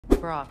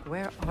Brock,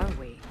 where are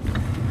we?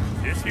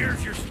 This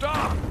here's your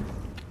stop.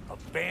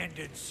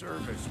 Abandoned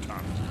service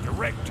tunnel,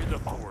 direct to the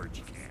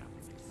forge camp.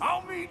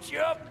 I'll meet you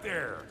up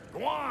there.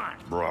 Go on.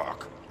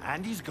 Brock.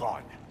 And he's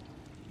gone.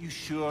 You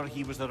sure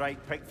he was the right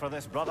pick for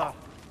this, brother?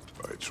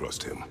 I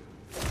trust him.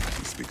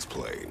 He speaks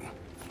plain.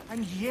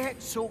 And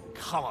yet so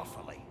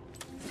colorfully.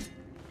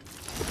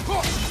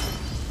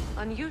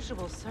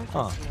 Unusual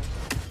surface here.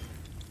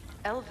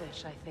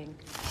 Elvish, I think.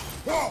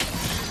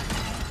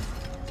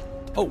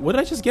 Oh, what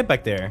did I just get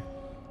back there?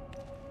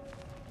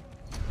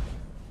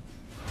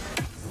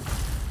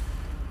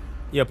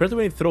 Yeah, apparently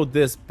when you throw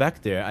this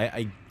back there,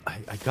 I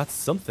got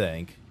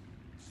something,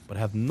 but I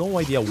have no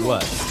idea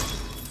what.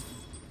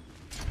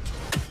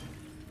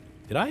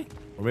 Did I?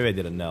 Or maybe I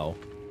didn't know.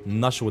 I'm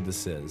not sure what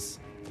this is.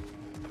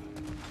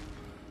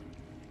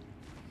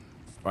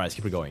 Alright, let's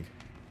keep it going.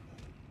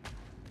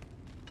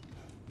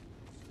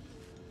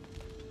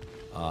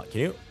 Can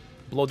you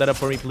blow that up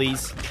for me,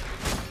 please?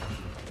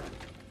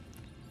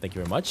 Thank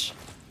you very much.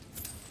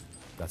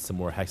 Got some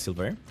more hex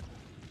silver.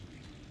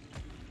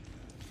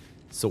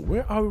 So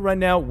where are we right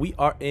now? We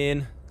are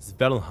in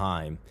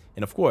Svartalfheim.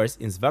 And of course,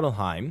 in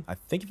Svartalfheim, I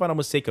think if I'm not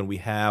mistaken, we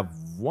have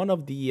one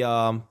of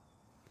the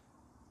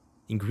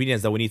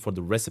ingredients that we need for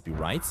the recipe,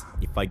 right?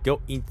 If I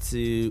go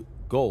into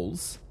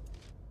goals,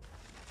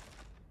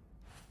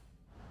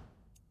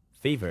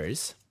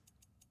 favors,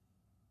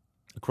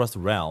 across the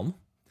realm.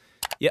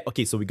 Yeah,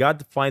 okay, so we got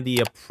to find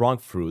the prong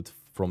fruit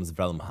from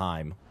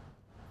Svartalfheim.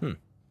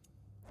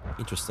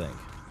 Interesting.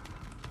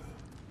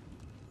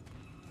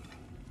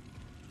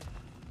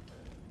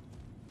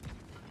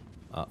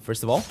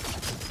 First of all,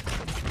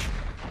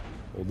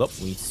 hold up,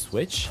 we need to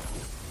switch.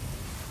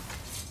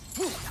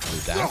 Do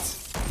that.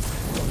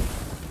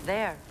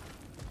 There.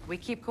 We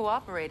keep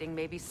cooperating,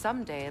 maybe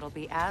someday it'll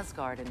be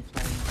Asgard in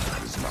flames.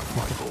 That is not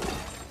my goal.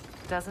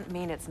 Doesn't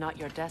mean it's not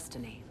your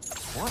destiny.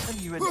 What are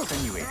you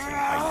insinuating,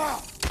 Heidi?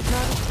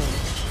 Not a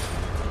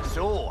thing.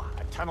 So,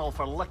 a tunnel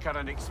for liquor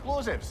and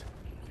explosives.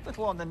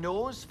 Little on the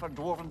nose for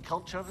dwarven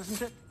culture,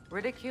 isn't it?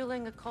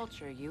 Ridiculing a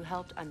culture you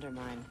helped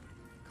undermine.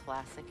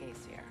 Classic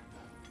Aesir.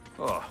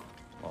 Oh,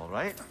 all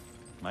right.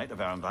 Might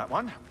have earned that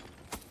one.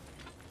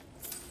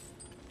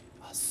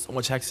 So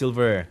much hex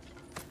silver.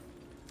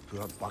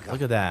 Poor bugger.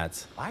 Look at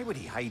that. Why would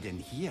he hide in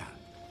here?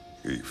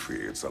 He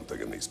feared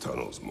something in these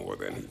tunnels more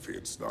than he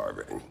feared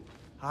starving.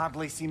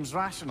 Hardly seems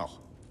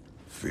rational.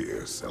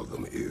 Fear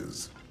seldom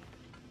is.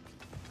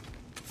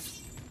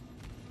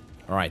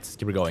 Alright, let's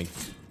keep it going.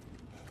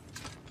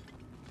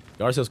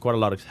 Got ourselves quite a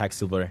lot of hex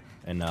silver,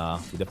 and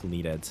we definitely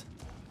need it.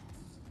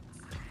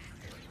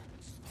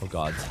 Oh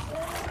god.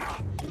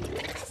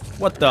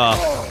 What the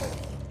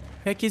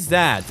heck is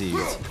that, dude?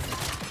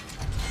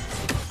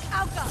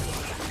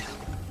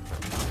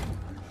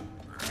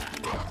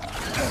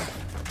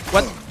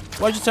 What?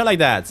 Why'd you turn like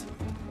that?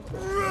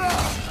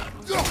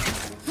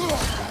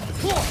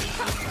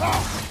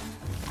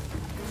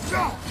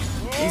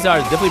 These are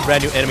definitely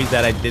brand new enemies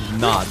that I did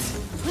not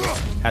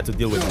have to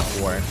deal with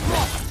before.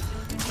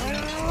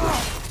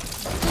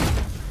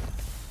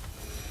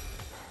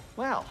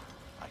 Well,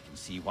 I can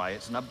see why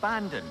it's an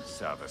abandoned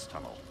service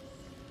tunnel.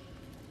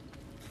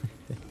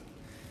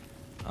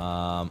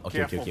 Okay,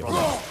 Careful, okay, brother.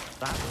 hold on.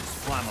 That was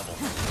flammable.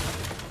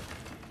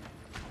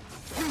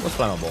 What's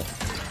flammable?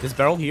 This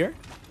barrel here?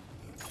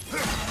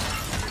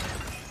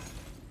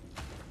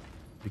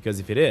 Because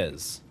if it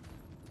is,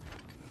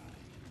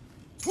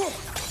 I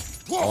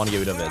want to get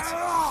rid of it.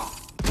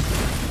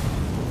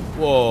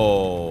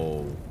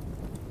 Whoa.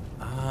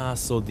 Ah,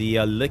 so the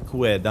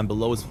liquid down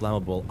below is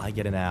flammable. I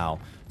get it now.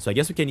 So I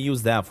guess we can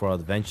use that for our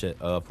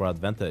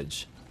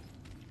advantage.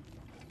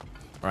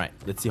 All right,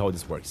 let's see how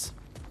this works.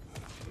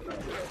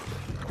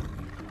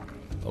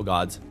 Oh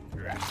god.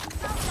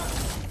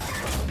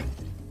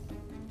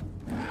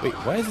 Wait,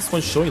 why is this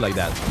one showing like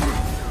that?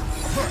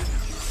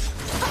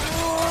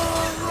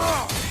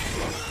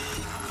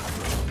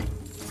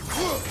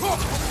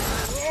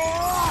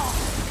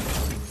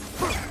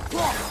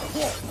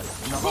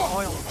 Another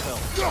oil spill.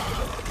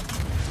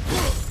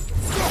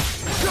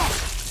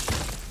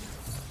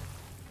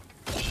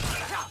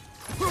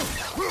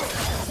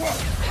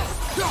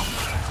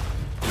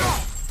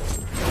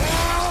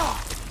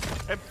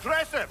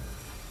 Impressive.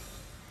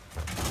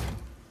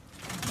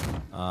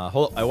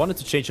 Hold. I wanted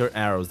to change her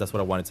arrows. That's what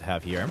I wanted to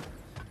have here.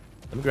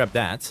 Let me grab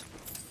that.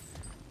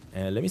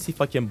 And let me see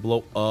if I can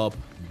blow up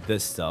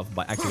this stuff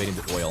by activating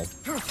the oil.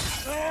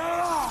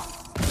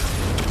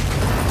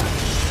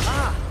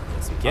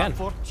 Yes, we can. A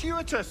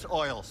fortuitous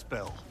oil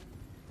spill.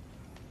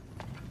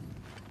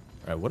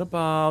 Alright, what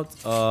about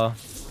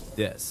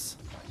this?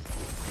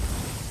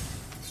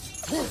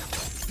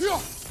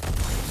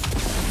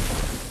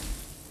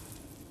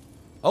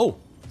 Oh,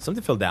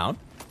 something fell down.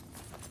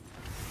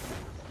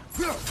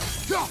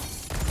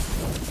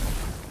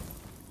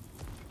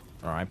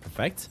 Alright,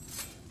 perfect.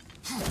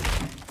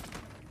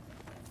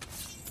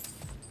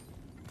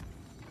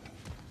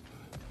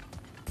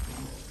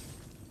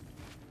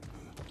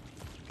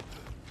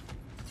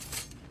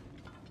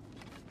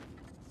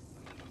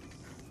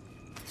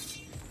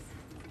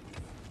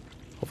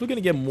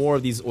 definitely gonna get more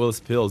of these oil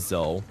spills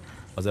though,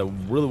 as I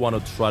really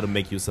want to try to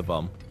make use of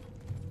them.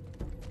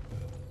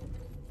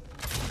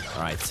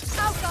 All right.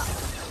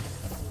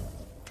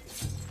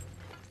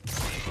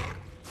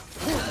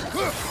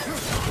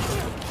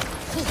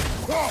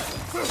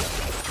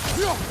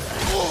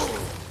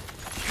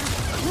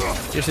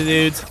 Seriously,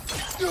 dudes.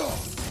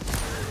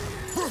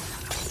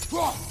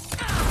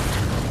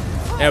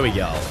 There we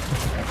go.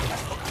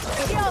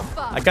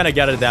 I kind of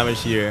got a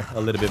damage here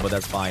a little bit, but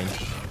that's fine.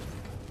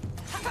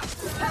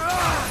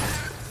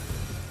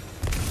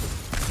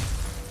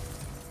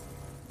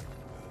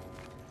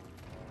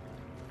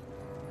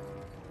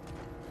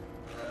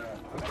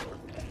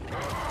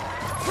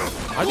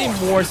 Are they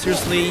more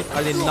seriously?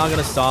 Are they not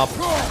gonna stop?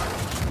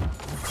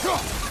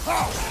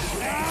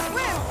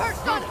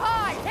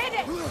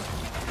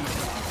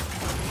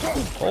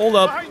 Hold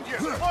up.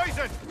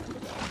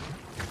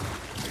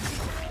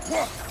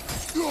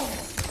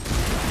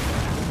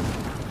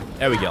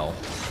 There we go.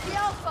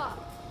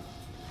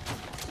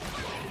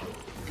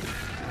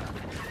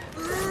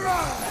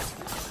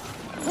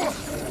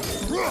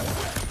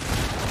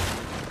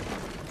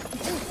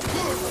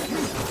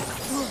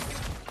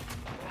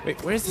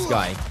 Wait, where's this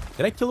guy?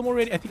 Did I kill him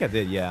already? I think I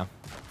did, yeah.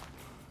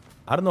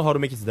 I don't know how to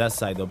make it to that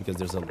side though, because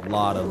there's a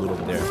lot of loot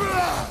over there.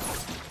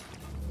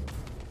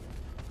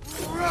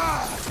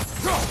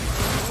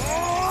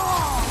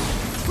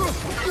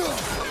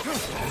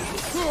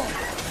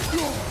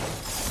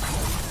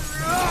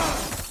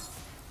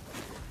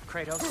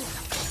 Kratos!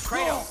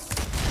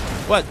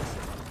 What?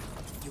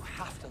 You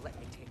have to let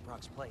me take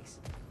Brock's place.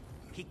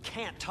 He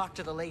can't talk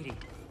to the lady.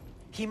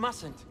 He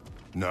mustn't.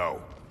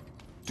 No.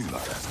 Do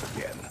not ask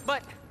again.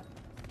 But...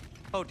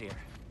 oh dear.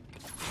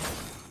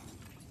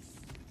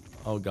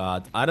 Oh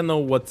god. I don't know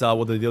what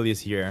the deal is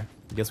here.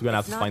 I guess we're gonna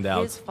have to find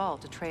out. It's not his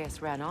fault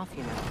Atreus ran off,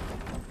 you know.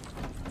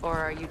 Or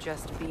are you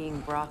just being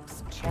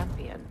Brock's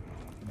champion?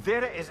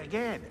 There it is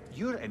again.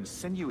 You're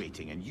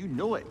insinuating and you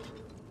know it.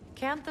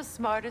 Can't the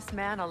smartest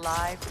man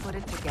alive put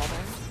it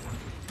together?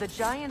 The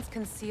giants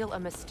conceal a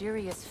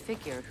mysterious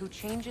figure who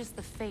changes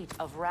the fate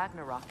of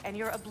Ragnarok, and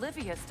you're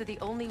oblivious to the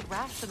only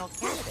rational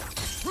candidate.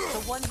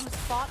 The one who's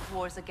fought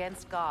wars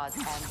against gods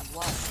and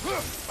won.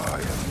 I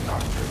am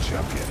not the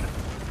champion.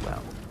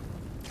 Well,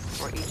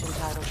 we're each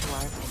entitled to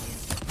our opinion.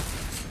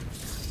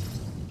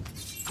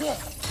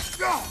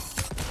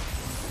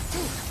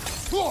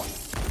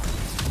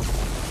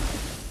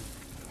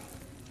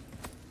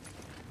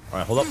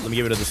 Alright, hold up. Let me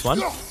get rid of this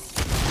one.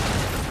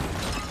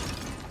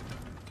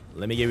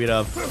 Let me get rid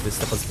of this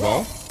stuff as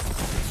well.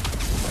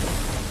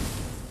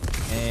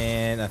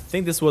 And I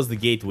think this was the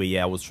gateway,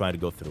 yeah, I was trying to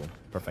go through.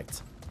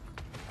 Perfect.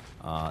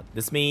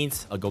 This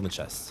means a golden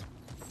chest.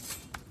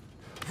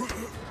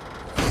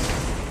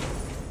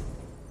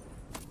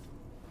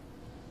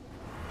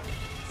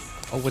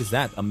 Oh, what is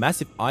that? A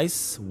massive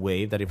ice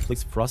wave that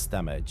inflicts frost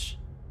damage.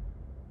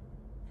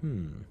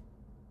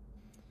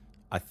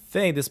 I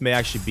think this may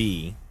actually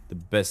be the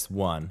best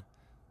one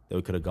that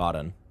we could have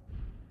gotten.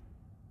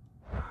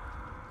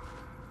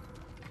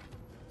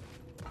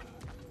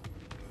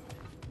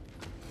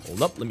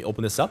 Hold up, let me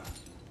open this up.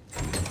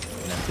 And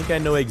I think I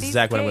know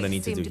exactly what I'm going to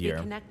need to do here.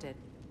 Connected.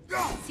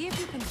 See if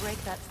you can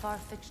break that far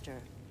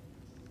fixture.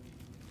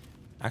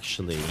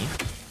 Actually,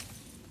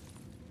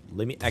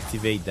 let me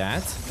activate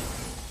that.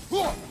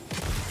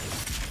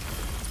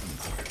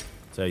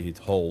 So I hit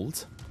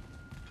hold.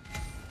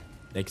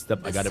 Next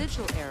up, I gotta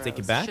take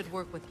it back. Should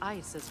work with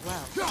ice as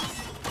well.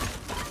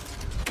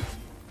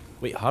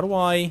 Wait, how do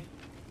I?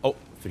 Oh,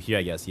 through here,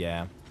 I guess.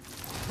 Yeah.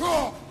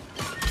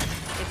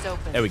 It's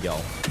open. There we go.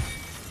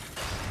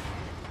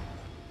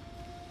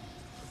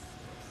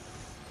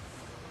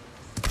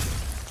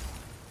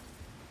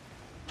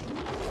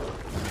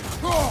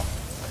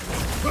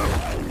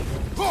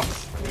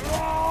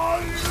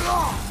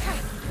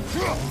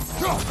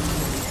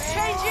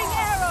 Changing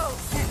arrows.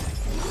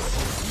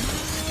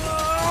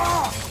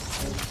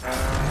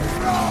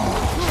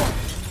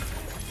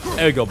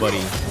 There we go,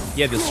 buddy.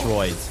 Get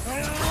destroyed.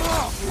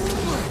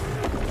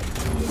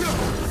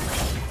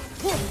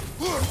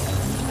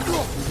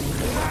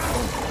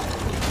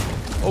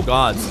 Oh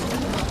god.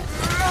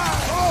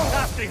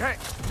 Nasty hit.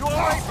 You all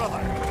right,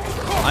 brother?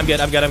 I'm good.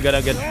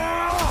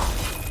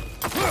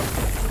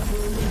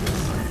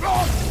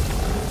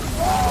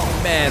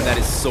 Man, that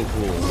is so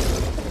cool.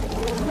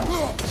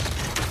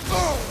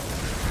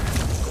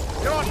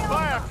 You're on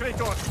fire,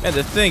 Kratos. Man,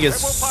 the thing is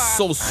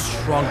so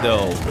strong,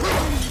 though.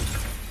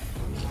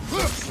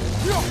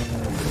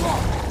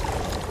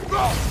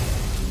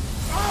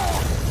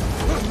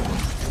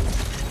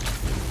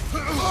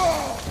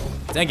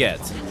 Dang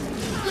it.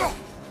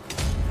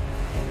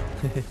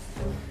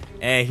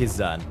 And he's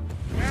done.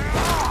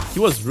 He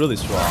was really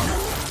strong.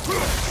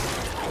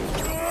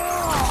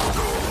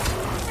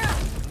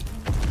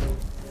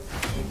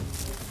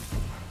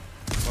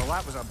 Well,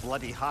 that was a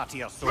bloody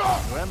hearty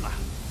assault, Grim.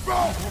 It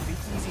won't be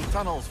easy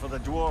tunnels for the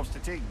dwarves to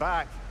take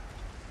back.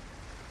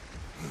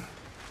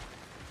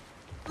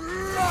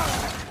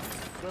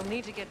 We'll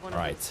need to get one of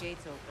those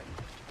gates open.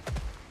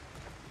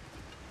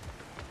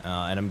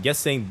 And I'm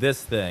guessing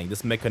this thing,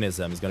 this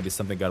mechanism, is gonna be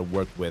something I gotta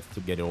work with to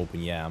get it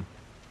open. Yeah.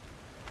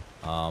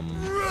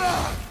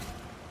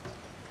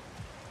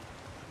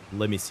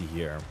 Let me see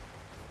here.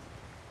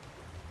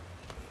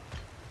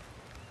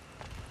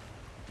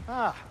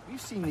 Ah,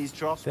 we've seen these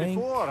troughs Think-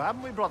 before,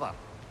 haven't we, brother?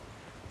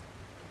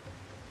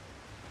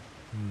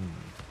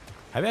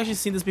 Have you actually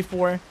seen this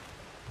before?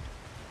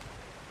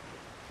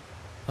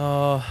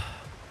 I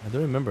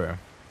don't remember.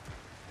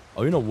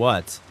 Oh, you know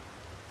what?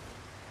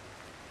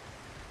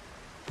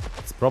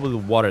 It's probably the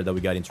water that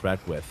we gotta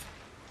interact with.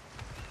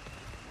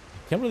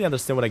 Can't really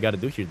understand what I gotta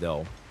do here,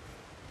 though.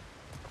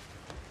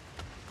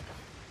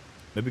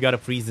 Maybe we gotta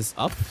freeze this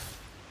up?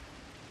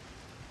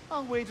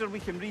 I'll wager we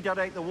can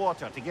redirect the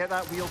water to get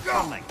that wheel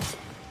turning.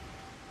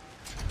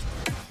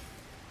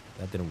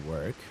 That didn't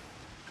work.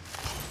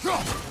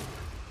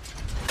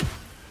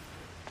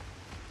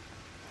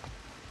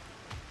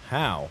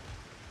 How?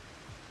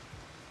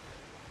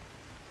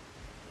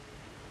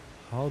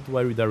 How do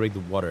I redirect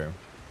the water?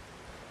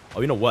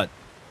 Oh, you know what?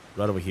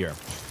 Right over here.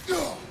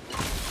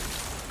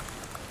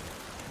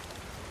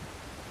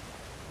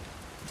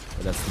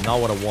 But that's not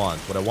what I want.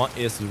 What I want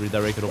is to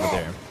redirect it over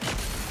there.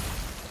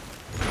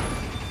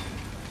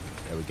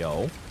 There we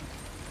go.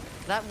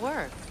 That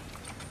worked.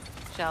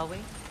 Shall we?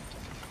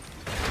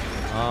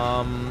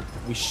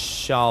 We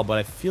shall, but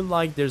I feel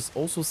like there's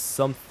also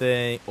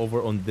something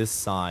over on this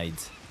side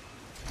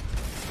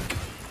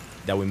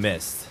that we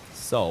missed.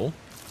 So,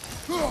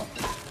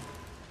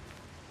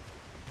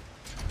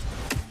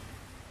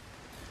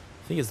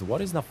 thing is, the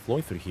water is not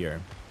flowing through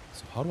here.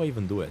 So how do I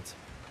even do it?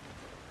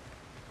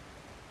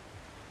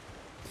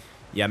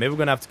 Yeah, maybe we're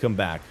gonna have to come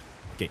back.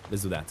 Okay,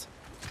 let's do that.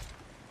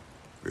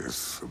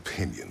 This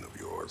opinion of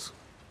yours,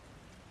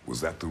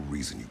 was that the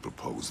reason you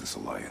proposed this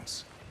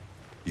alliance?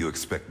 You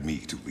expect me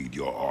to lead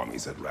your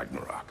armies at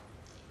Ragnarok?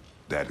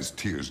 That is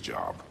Tyr's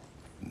job,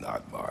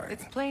 not mine.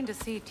 It's plain to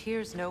see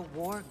Tyr's no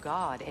war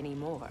god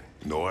anymore.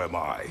 Nor am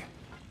I.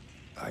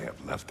 I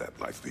have left that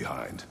life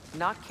behind.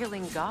 Not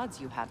killing gods,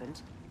 you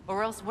haven't.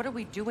 Or else what are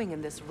we doing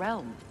in this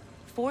realm?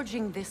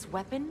 Forging this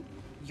weapon?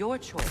 Your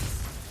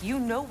choice. You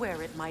know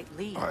where it might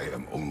lead. I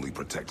am only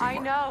protecting I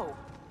know.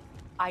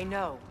 I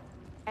know.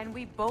 And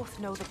we both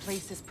know the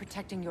places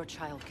protecting your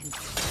child can be.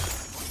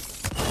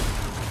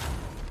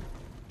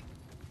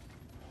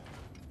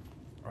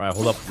 Alright,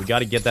 hold up. We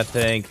gotta get that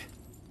thing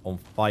on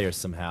fire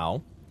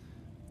somehow.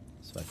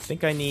 So I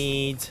think I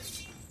need...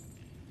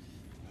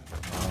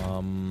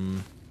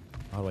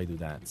 how do I do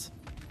that?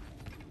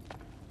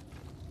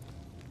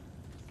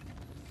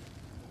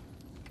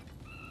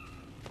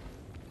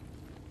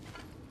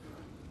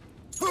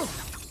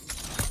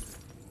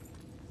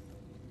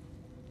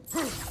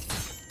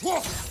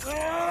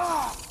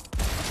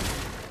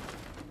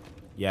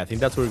 Yeah, I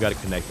think that's where we got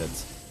it connected.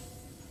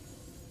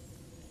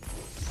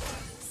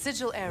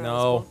 Sigil arrows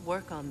No. won't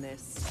work on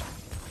this.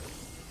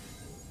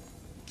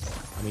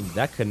 I mean,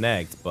 that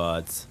connects,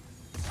 but...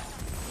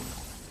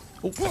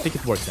 Oh, I think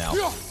it works now.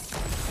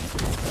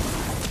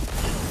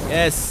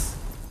 Yes!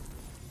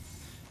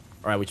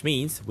 Alright, which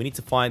means we need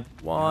to find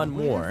one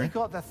Where have more. they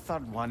got the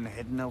third one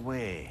hidden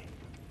away?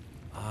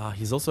 Ah,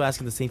 he's also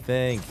asking the same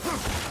thing.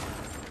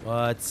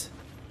 What? So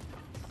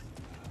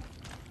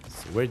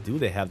where do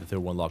they have the third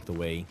one locked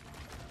away?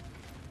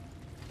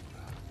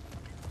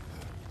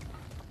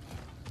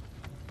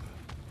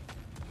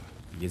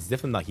 It's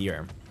definitely not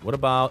here. What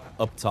about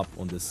up top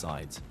on this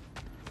side?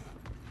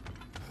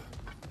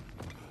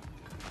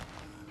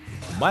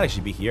 It might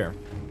actually be here.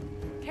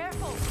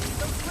 Careful!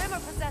 Those Grim are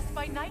possessed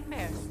by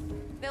nightmares.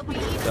 They'll be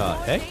even The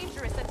more heck?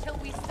 dangerous until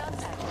we stun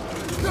them.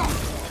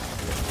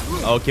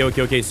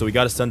 Okay, so we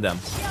gotta stun them.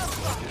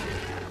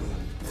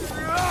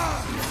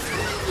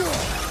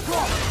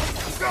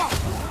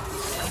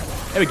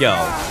 There we go.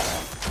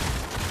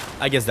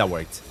 I guess that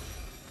worked.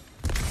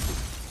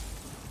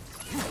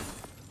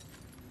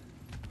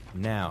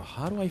 Now,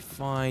 how do I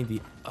find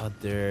the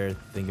other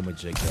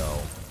thingamajig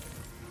though?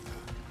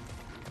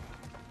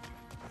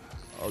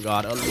 Oh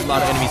god, a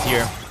lot of enemies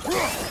here.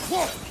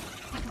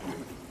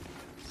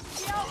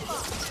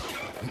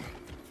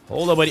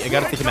 Hold on, buddy. I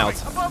gotta take him out.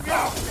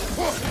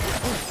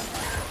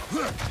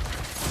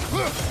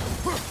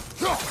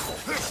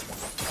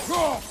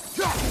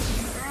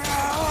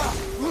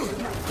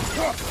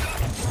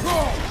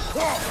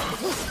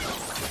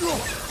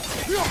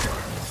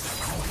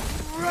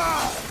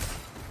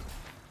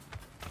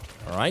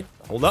 Alright,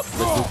 hold up.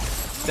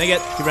 Let's do. Dang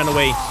it, he ran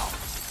away.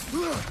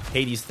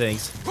 Hate these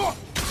things.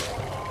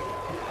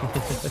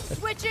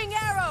 Switching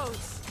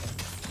arrows!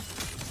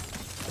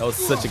 That was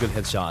such a good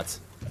headshot.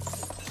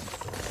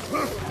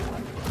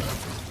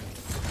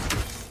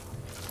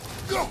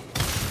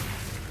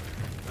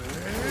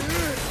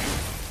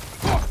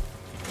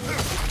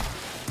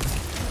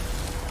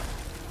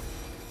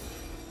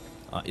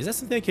 Is that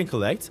something I can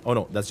collect? Oh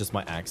no, that's just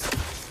my axe.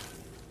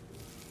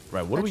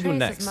 Right, what do we do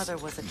next? Atreus'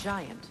 mother was a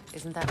giant,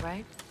 isn't that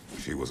right?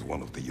 She was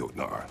one of the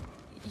Jotnar.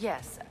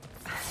 Yes.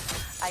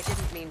 I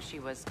didn't mean she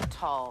was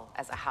tall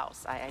as a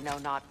house. I know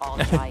not all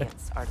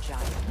giants are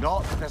giants.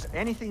 Not that there's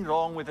anything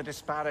wrong with the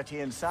disparity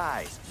in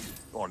size.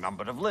 Or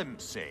number of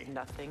limbs, say.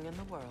 Nothing in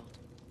the world.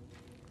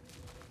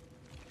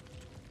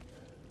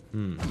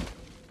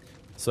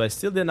 So I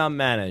still did not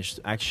manage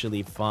to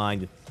actually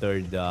find the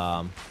third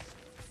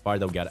part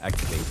that we gotta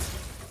activate.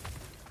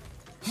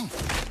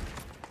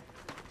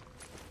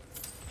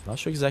 Not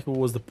sure exactly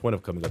what was the point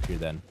of coming up here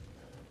then.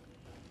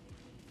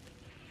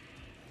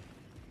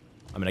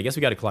 I mean, I guess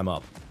we gotta climb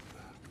up.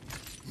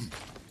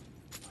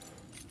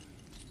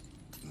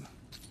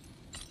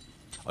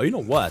 Oh, you know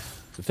what?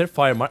 The third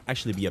fire might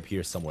actually be up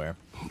here somewhere.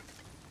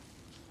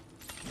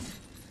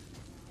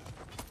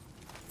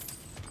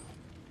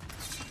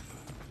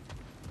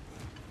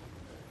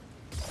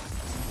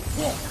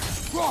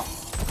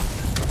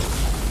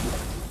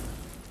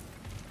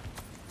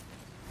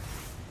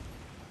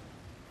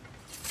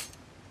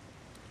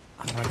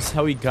 That's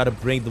how we gotta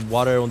bring the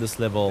water on this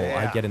level. There.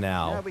 I get it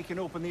now. Now we can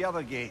open the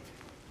other gate.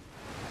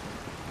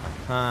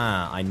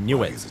 I knew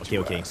Why it. is it Okay,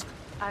 you okay. ask?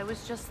 I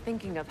was just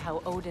thinking of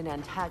how Odin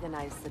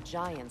antagonized the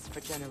giants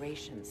for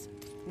generations.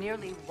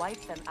 Nearly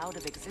wiped them out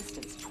of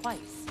existence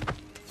twice.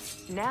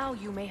 Now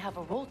you may have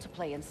a role to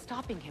play in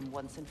stopping him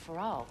once and for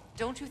all.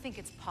 Don't you think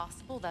it's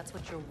possible that's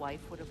what your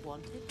wife would have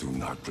wanted? Do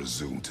not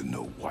presume to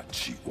know what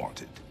she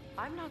wanted.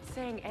 I'm not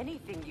saying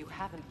anything you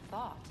haven't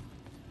thought.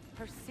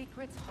 Her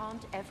secrets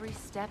haunt every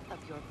step of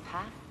your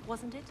path,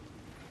 wasn't it?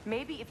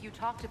 Maybe if you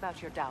talked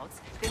about your doubts,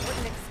 they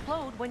wouldn't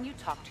explode when you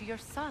talked to your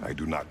son. I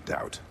do not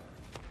doubt.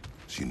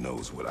 She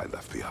knows what I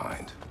left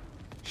behind.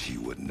 She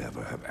would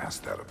never have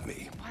asked that of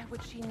me. Why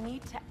would she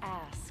need to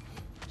ask?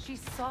 She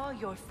saw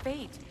your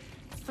fate.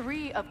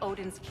 3 of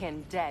Odin's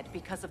kin dead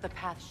because of the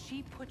path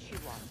she put you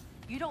on.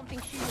 You don't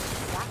think she was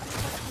exactly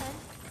what meant,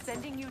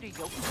 sending you to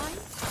Jotunheim?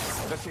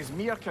 This is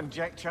mere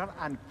conjecture,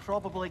 and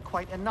probably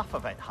quite enough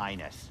of it,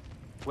 Highness.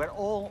 We're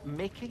all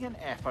making an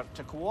effort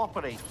to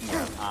cooperate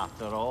here,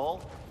 after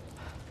all.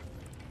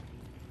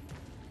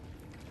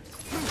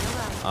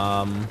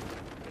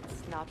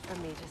 It's not for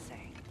me to say.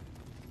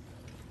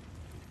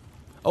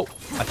 Oh,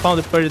 I found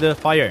it for the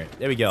fire.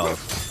 There we go.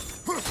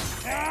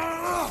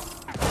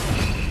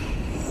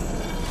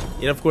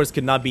 It, of course,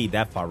 could not be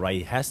that far,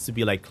 right? It has to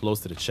be, like, close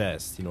to the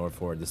chest in order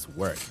for this to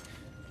work.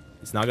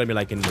 It's not gonna be,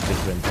 like, in a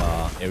different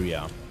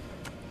area.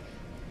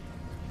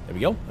 There we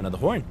go. Another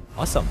horn.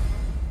 Awesome.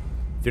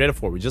 3 out of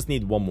 4. We just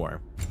need one more.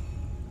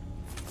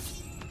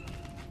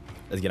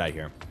 Let's get out of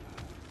here.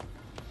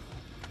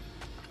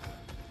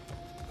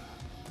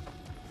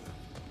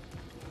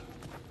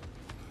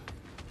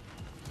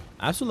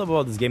 I also love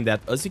about this game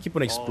that as you keep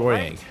on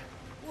exploring,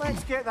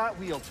 Let's get that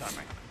wheel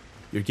turning.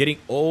 you're getting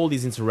all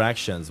these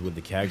interactions with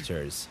the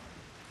characters.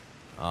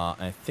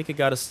 I think I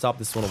gotta stop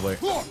this one over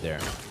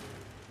there.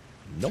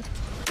 Nope.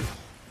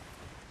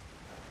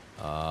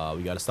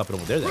 We gotta stop it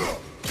over there then.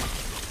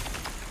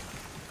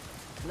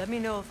 Let me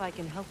know if I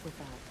can help with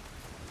that.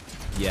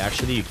 Yeah,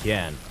 actually you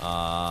can.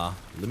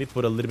 Let me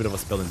put a little bit of a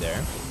spell in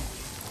there.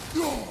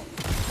 There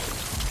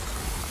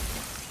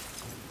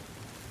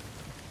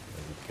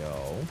we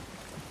go.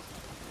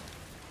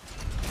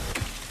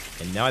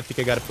 And now I think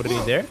I gotta put it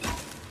in there.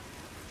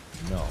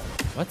 No.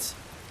 What?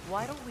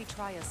 Why don't we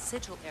try a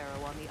sigil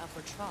arrow on the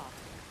upper trough?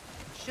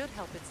 Should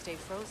help it stay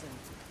frozen.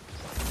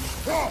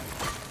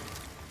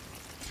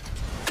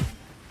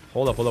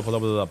 Hold up, hold up, hold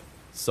up, hold up.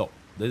 So,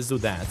 let's do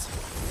that.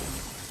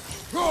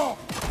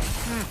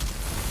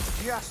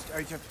 Just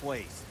out of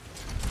place.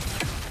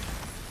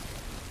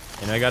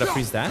 And I gotta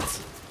freeze that?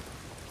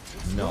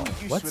 No.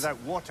 Use What? without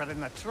water in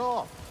the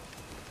trough.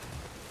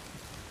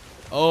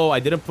 Oh, I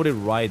didn't put it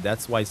right.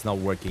 That's why it's not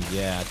working.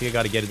 Yeah, I think I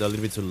gotta get it a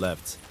little bit to the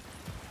left.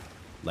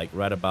 Like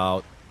right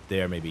about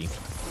there, maybe.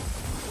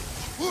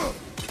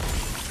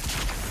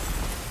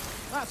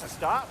 That's a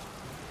start.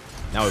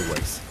 Now it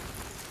works.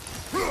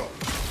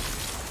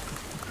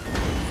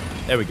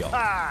 There we go.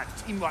 Ah,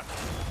 teamwork.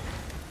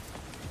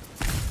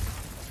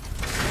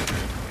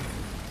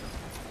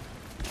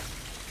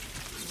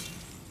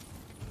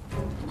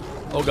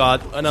 Oh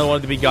god, another one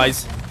of the big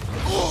guys.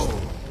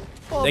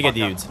 They get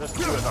dudes. There's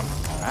 2 of them.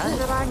 And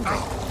they're angry.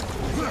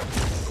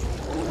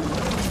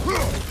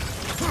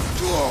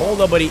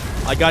 Hold up, buddy.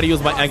 I gotta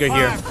use my anger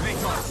here.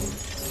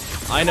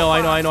 I know.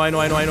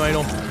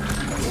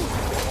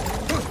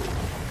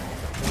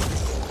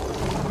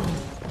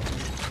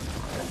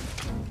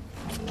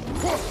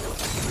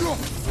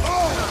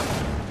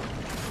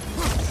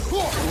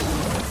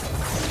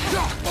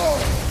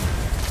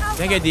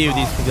 Dang it, dude.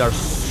 These things are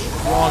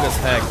strong as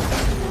heck.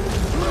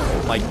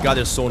 Oh my god,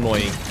 they're so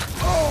annoying.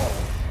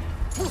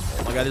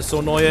 Oh my god, they're so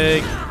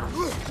annoying.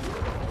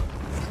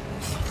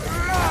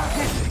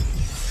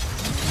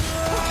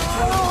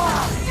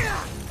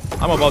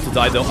 I'm about to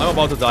die, though. I'm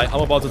about to die.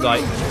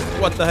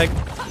 What the heck?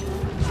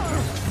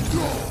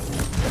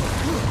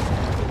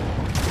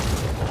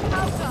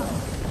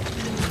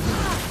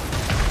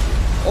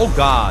 Oh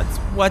god.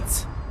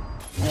 What?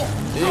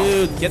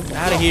 Dude, get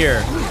out of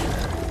here.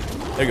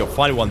 There you go.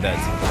 Finally one dead.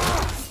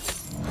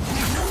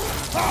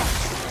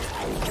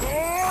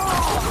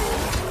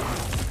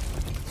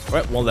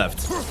 Alright, one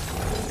left.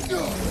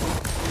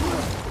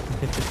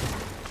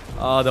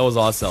 Oh, that was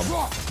awesome.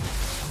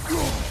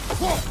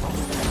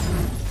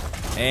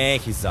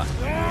 And he's done.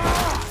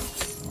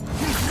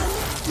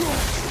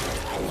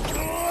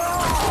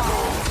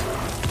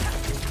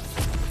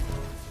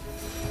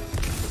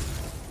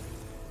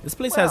 This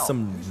place has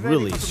some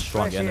really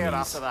strong enemies.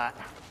 After that.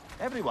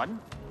 Everyone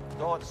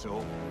thought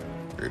so.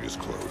 It is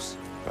close.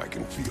 I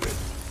can feel it.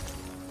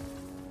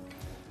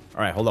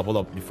 Alright, hold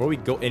up. Before we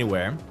go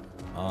anywhere,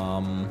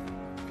 I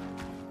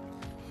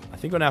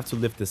think I'm gonna have to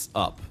lift this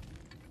up.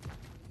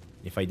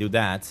 If I do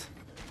that,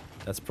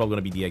 that's probably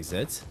gonna be the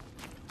exit.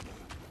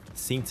 At the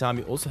same time,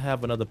 you also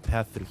have another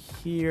path through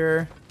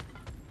here.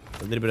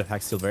 A little bit of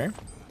hack silver.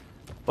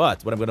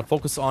 But what I'm gonna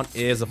focus on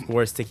is, of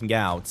course, taking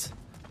out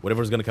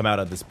whatever's gonna come out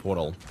of this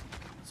portal.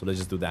 So let's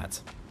just do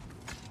that.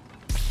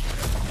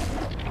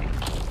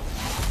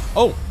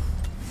 Oh!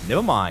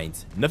 Never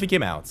mind. Nothing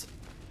came out.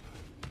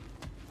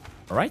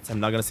 Alright, I'm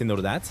not gonna say no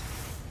to that.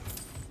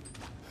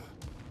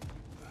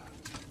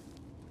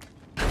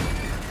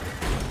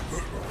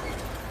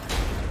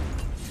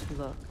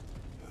 Look,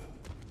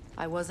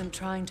 I wasn't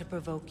trying to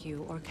provoke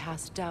you or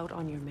cast doubt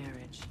on your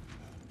marriage.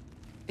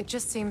 It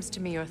just seems to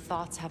me your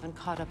thoughts haven't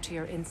caught up to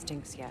your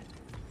instincts yet.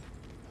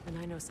 And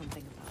I know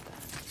something about that.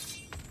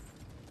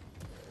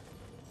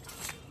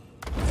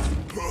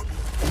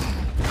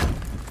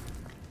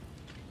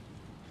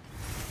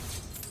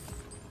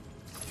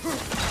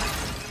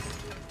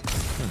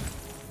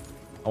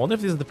 I wonder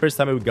if this is the first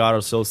time we got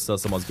ourselves some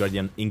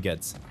Asgardian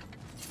ingots.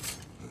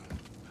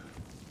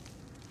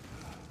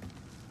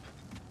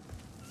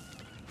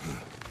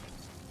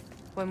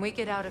 When we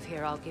get out of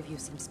here, I'll give you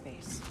some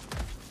space.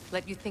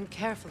 Let you think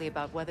carefully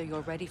about whether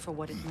you're ready for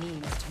what it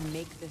means to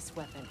make this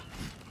weapon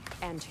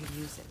and to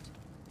use it.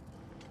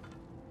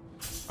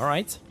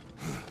 Alright.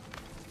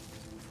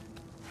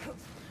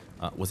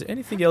 Was there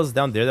anything else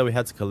down there that we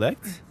had to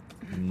collect?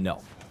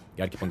 No.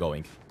 Gotta keep on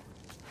going.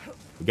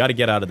 We gotta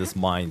get out of this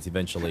mines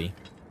eventually.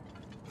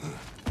 I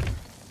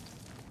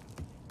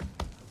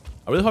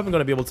really hope I'm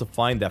gonna be able to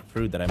find that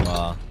fruit that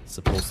I'm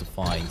supposed to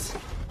find.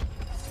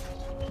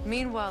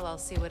 Meanwhile, I'll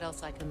see what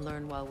else I can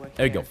learn while we're here.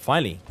 There you go,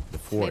 finally, the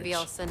forge. Maybe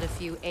I'll send a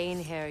few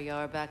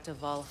Einherjar back to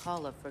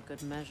Valhalla for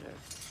good measure.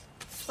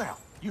 Well,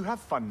 you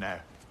have fun now.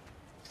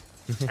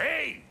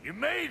 Hey, you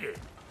made it.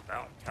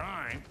 About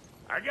time.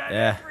 I got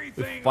Yeah, we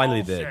everything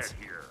finally all did. set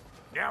here.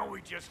 Now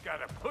we just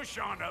gotta push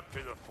on up to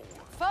the fort.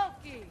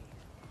 Folky!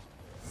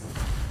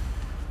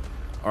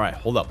 Alright,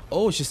 hold up.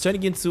 Oh, she's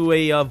turning into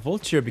a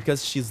vulture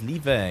because she's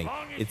leaving.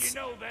 Long as It's. you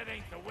know that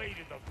ain't the way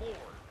to the forge.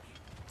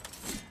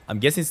 I'm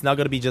guessing it's not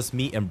gonna be just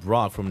me and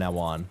Brock from now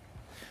on.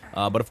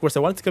 But of course, I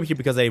wanted to come here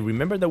because I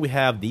remember that we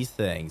have these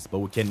things, but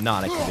we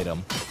cannot activate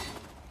them.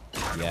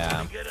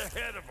 Yeah. We get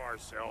ahead of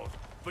ourselves,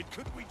 but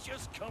could we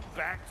just come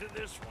back to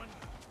this one?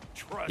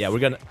 Trust Yeah, we're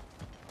gonna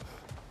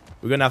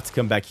have to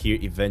come back here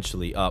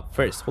eventually.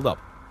 First, hold up.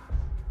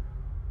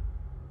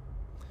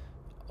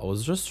 I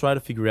was just trying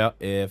to figure out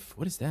if...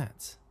 What is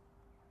that?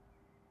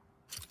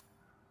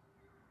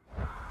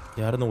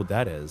 Yeah, I don't know what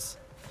that is.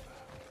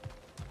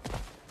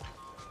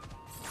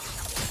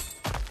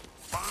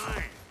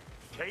 Fine.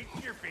 Take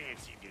your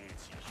fancy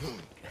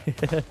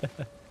dances.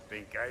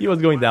 Think I He was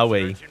don't going that mind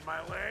way. stretching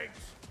my legs?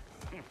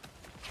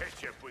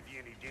 Catch up with you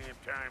any damn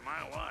time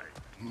I like.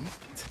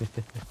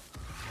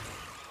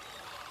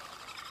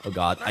 Oh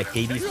god, I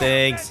hate these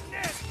things. That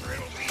nest, or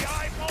it'll be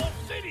Eyeball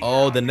City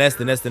Oh, out the here. nest.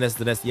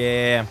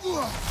 Yeah.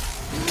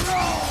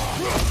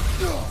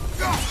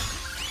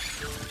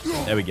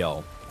 There we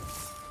go.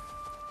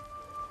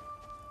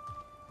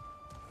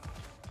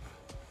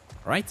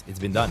 Alright, it's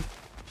been done.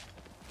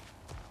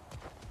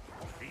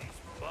 These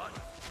butts.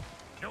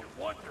 No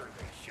wonder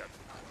they shut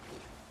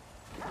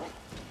them.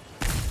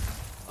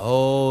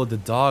 Oh, the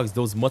dogs.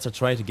 Those mutts are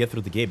trying to get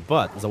through the gate.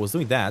 But as I was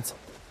doing that,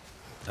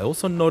 I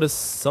also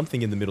noticed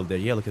something in the middle there.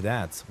 Yeah, look at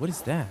that. What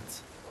is that?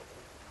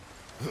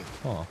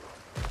 Huh.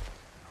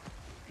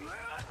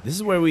 This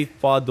is where we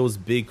fought those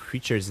big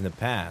creatures in the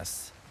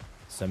past.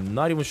 So I'm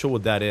not even sure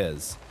what that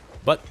is.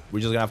 But we're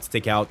just gonna have to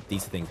take out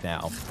these things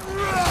now.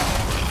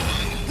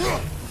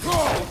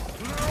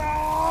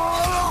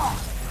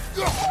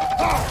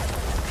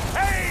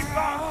 Hey,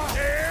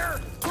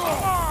 Volunteer!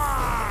 Come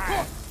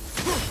on!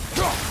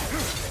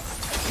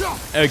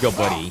 There you go,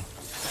 buddy.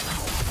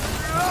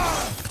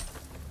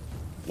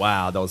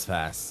 Wow, that was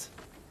fast.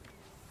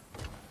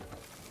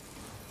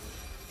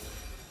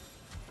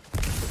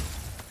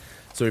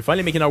 So we're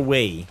finally making our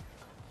way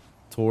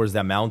towards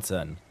that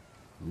mountain.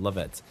 Love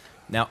it.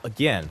 Now,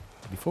 again,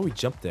 before we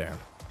jump there,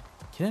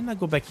 can I not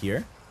go back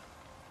here?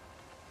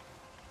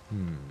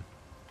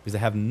 Because I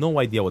have no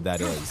idea what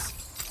that is.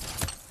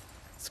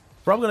 It's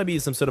probably going to be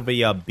some sort of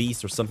a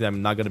beast or something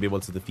I'm not going to be able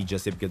to defeat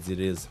just yet because it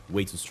is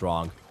way too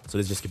strong. So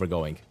let's just keep her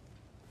going.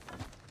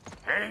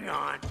 Hang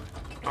on.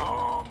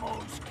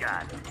 Almost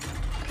got it.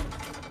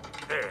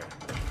 There.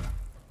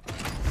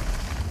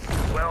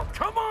 Well,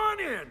 come on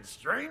in,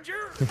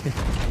 stranger.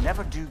 I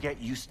never do get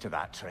used to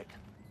that trick.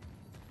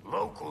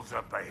 Locals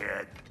up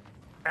ahead.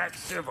 Act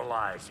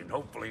civilized, and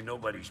hopefully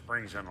nobody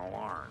springs an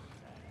alarm.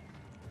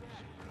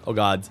 Oh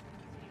god.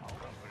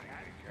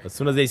 As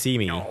soon as they see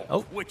me. No,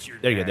 Oh, what's your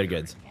they're good, they're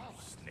dagger? good.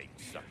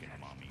 Snake-sucking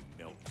mommy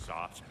milk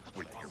sauce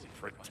with your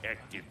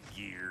protective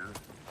gear.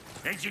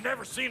 Ain't you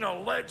never seen a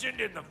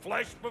legend in the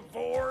flesh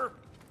before?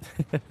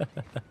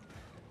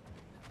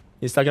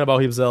 He's talking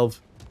about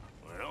himself.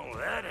 Well,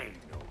 that ain't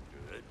no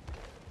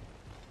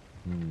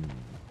good.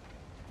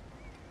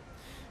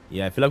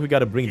 Yeah, I feel like we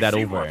gotta bring You that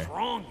see over what's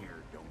wrong here,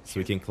 don't so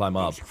we you? can climb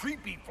up. Those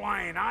creepy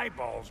flying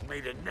eyeballs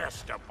made a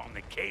nest up on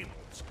the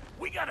cables.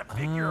 We gotta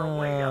figure a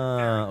way up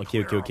there. And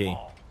Okay. clear 'em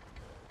all.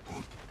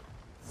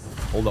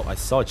 Hold up, I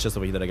saw a chest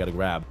over here that I gotta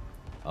grab.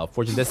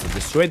 Fortune Destiny.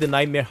 Destroy the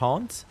Nightmare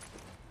Haunt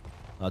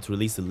to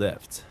release the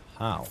lift.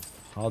 How?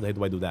 How the heck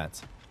do I do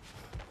that?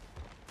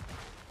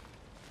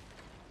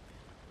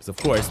 Because of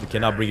course, we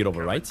cannot bring it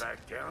over, right?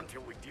 Back down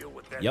till we deal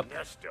with that Yep.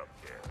 nest up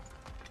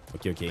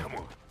there. Okay. Come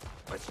on,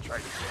 let's try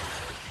to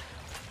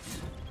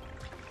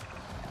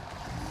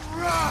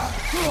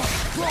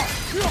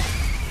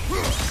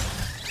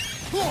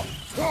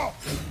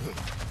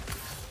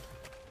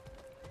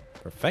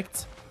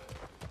Perfect.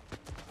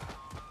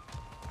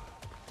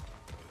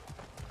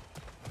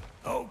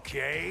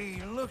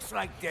 Okay, looks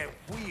like that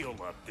wheel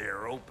up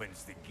there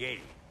opens the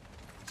gate.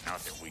 Not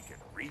that we can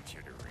reach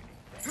it or anything.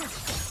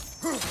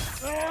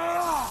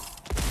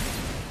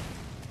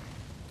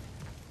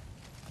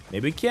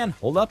 Maybe we can.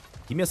 Hold up.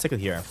 Give me a second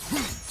here.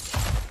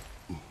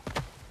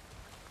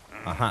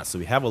 So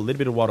we have a little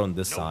bit of water on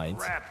this No side.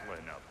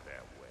 grappling up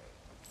that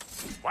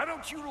way. Why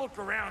don't you look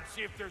around,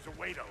 see if there's a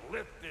way to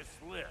lift this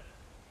lift?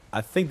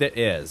 I think there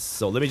is.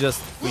 So let me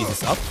just freeze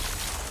this up.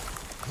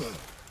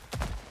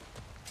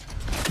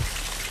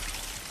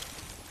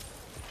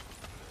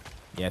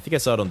 Yeah, I think I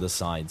saw it on this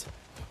side.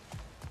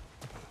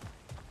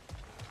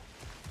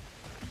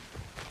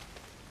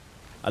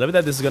 I love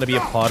that this is going to be a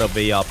part of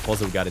a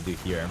puzzle we got to do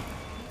here.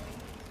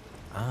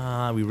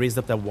 We raised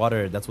up that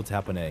water. That's what's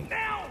happening.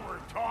 Now we're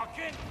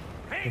talking.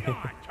 Hang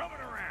on, coming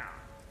around.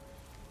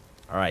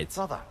 All right.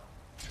 Brother,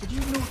 did you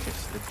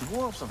notice the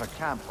dwarves of our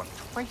camp were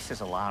twice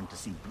as alarmed to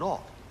see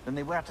Brock than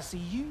they were to see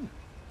you?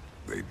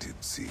 They did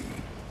seem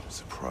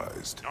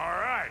surprised. All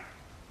right.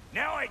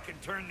 Now I can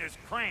turn this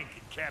crank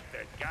and cap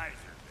that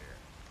geyser there.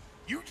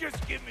 You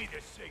just give me the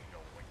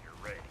signal when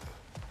you're ready.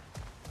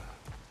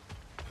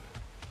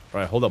 All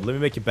right, hold up. Let me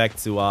make it back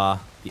to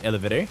the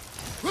elevator.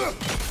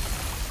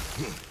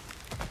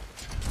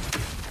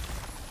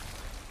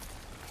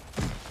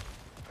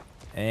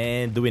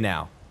 And do it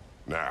now.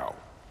 Now,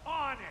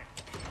 On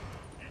it.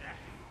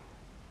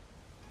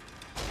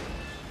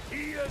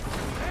 He is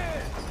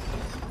dead.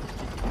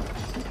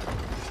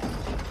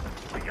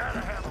 We gotta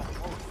have a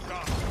post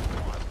up.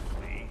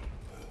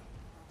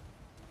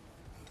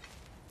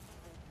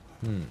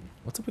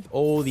 What's up with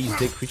all these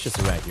big creatures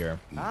around here?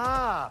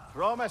 Ah,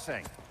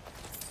 promising.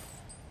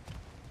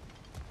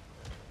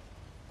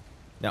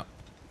 Now,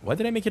 why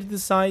did I make it to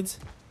this side?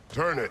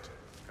 turn it.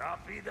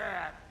 Copy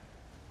that.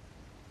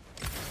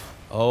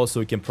 Oh, so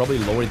we can probably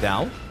lower it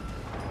down?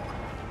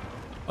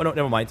 Oh, no,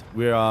 never mind.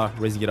 We're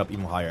raising it up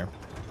even higher.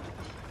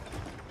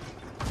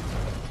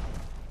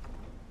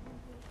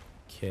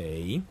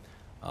 Okay.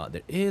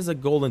 There is a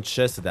golden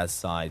chest to that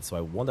side, so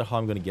I wonder how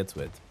I'm going to get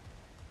to it.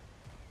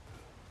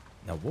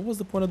 Now, what was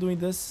the point of doing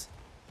this?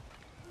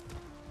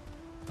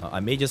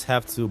 I may just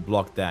have to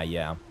block that,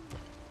 yeah.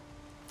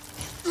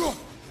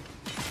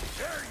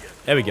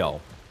 There we go.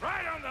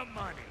 Right on the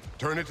money.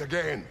 Turn it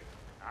again.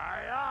 Aye,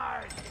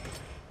 aye.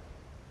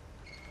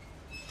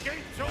 Gates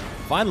open.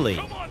 Finally.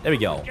 Come on, There we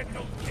go. get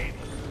those cables.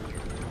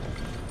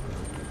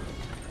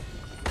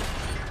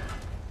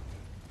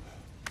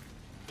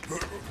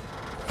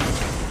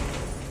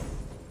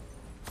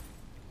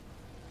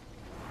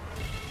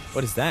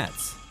 What is that?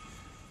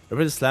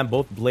 Remember to slam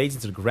both blades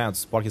into the ground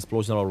to spark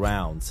explosion all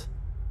around.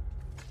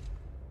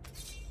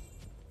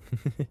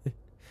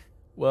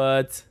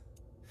 What?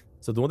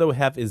 So the one that we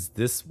have is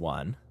this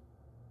one.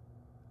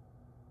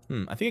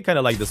 I think I kind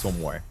of like this one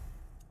more.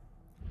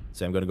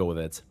 So I'm going to go with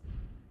it.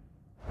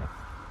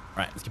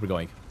 Alright, let's keep it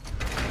going.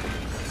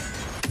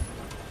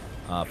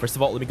 First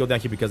of all, let me go down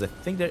here because I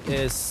think there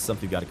is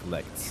something we got to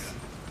collect.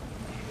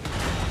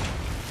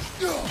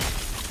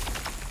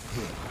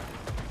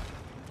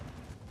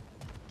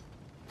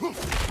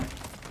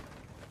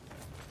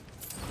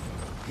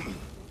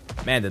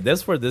 Man, the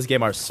devs for this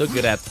game are so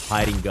good at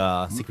hiding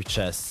secret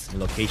chests in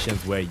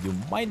locations where you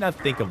might not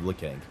think of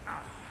looking.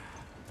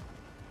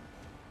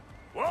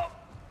 Well,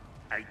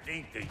 I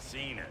think they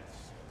seen us.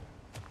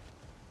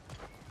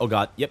 Oh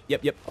god, yep.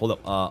 Hold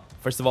up.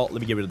 First of all, let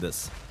me get rid of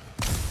this.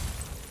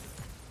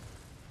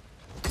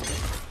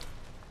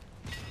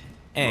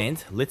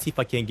 And let's see if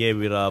I can get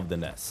rid of the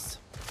nest.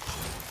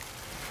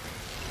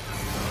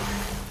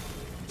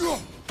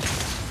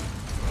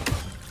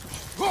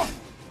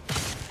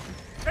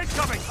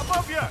 Incoming,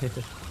 above you.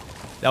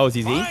 That was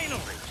easy.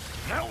 Finally,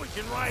 now we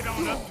can ride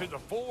on up to the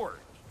forge.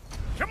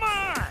 Come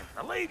on,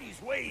 the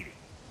lady's waiting.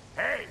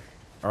 Hey,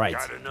 All right.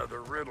 got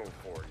another riddle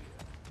for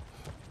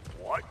you.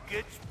 What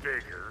gets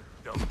bigger,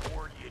 the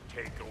more you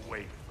take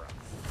away from it.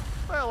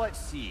 Well, let's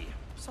see.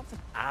 Something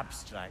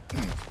abstract,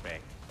 I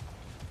expect.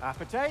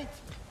 Appetite?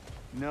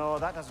 No,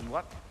 that doesn't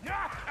work.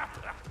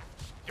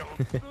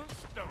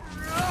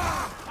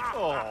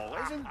 Oh,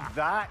 isn't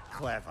that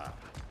clever?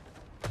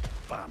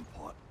 Bam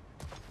pot.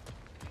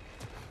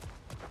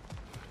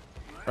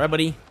 Alright,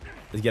 buddy.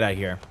 Let's get out of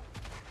here.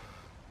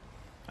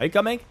 Are you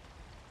coming?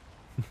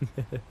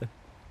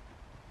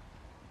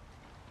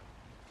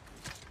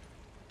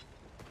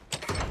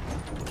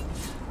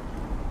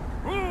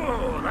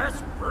 Ooh,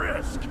 that's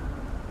brisk.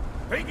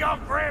 Think I'll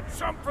grab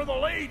some for the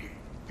lady?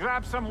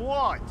 Grab some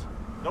what?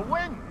 The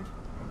wind?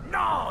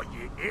 No,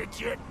 you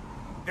idiot.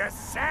 The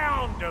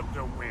sound of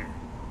the wind.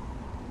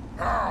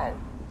 Oh,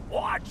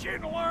 watch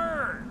and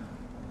learn.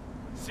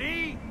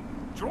 See?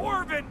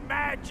 Dwarven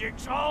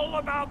magic's all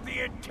about the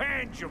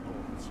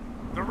intangibles.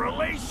 The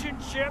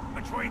relationship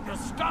between the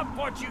stuff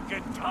what you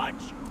can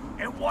touch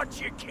and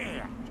what you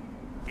can't.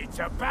 It's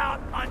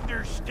about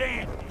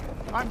understanding.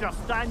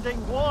 Understanding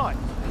what?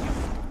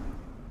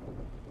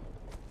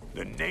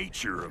 The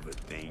nature of a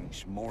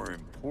thing's more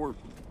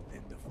important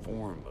than the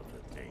form of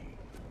a thing.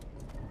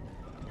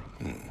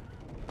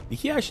 Did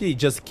he actually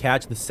just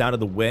catch the sound of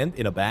the wind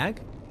in a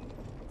bag?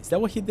 Is that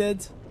what he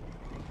did?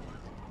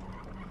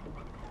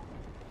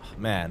 Oh,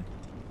 man.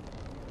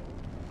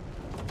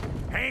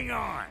 Hang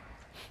on.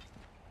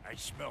 I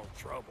smell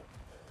trouble.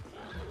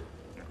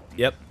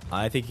 Yep,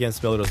 I think you can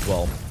smell it as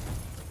well.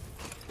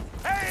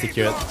 Hey, Take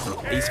care.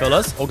 look, He smell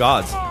us? Oh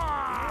god.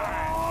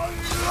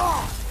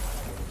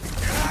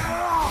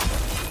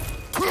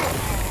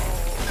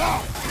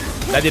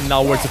 That did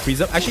not work to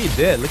freeze him. Actually, it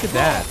did. Look at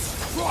that.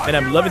 And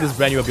I'm loving this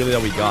brand new ability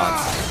that we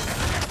got.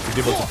 To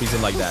be able to freeze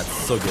him like that.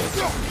 So good.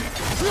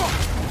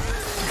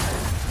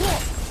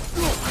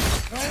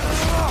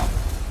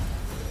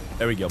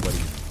 There we go, buddy.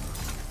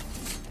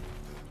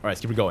 Alright,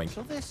 let's keep it going.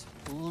 So this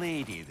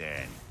lady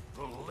then?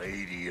 The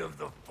Lady of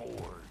the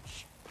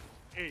Forge.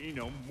 Ain't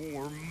no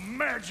more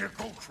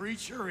magical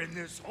creature in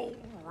this whole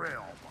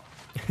realm.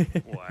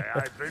 Why,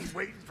 I've been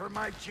waiting for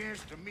my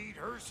chance to meet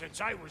her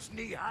since I was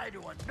knee-high to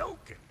a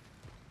Noken.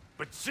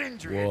 But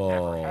Sindri had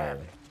never had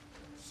it.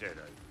 Said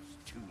I was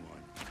too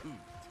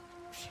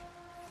uncouth.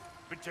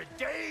 But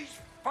today's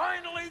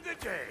finally the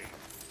day.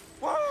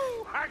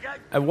 Whoa!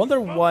 I wonder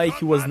why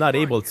he was not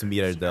able to meet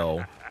her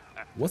though.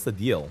 What's the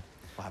deal?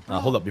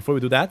 Hold up, before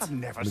we do that, I've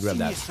never let me grab seen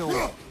that. you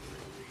so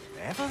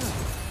ever.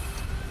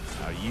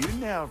 Are you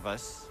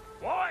nervous?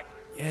 What?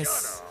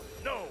 Yes. Shut up.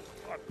 No.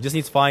 We just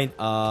need to find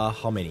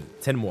how many?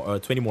 10 more,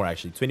 20 more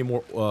actually. 20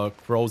 more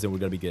crows and we're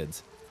gonna be good.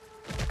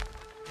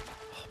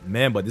 Oh,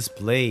 man, but this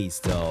place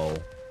though.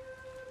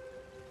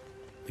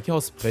 Look how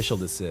special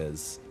this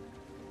is.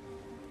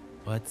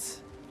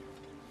 What?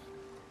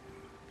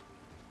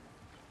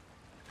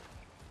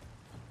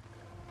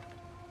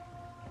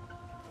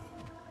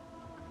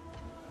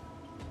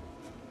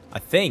 I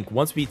think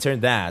once we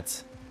turn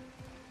that,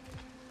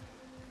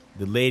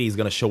 the lady is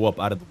gonna show up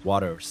out of the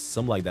water.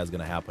 Something like that's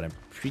gonna happen. I'm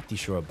pretty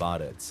sure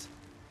about it.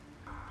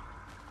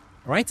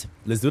 Alright,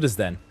 let's do this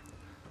then.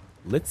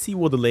 Let's see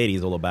what the lady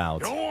is all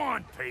about. Go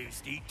on,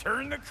 Pasty.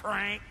 Turn the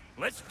crank.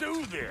 Let's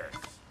do this.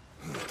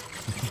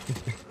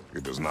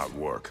 It does not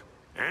work.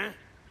 Huh?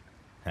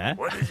 Huh?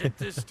 What is it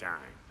this time?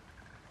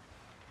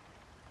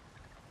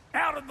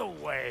 Out of the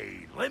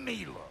way. Let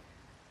me look.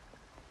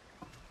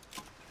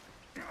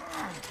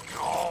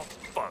 Oh,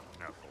 fuck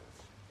knuckles.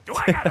 Do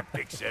I gotta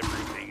fix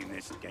everything in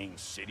this dang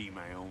city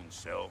my own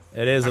self?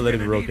 It is a I'm little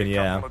gonna broken, need a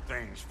yeah. couple of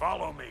things.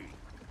 Follow me.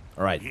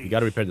 Alright, we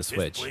gotta repair the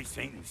switch. This place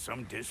ain't in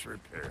some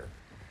disrepair.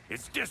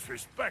 It's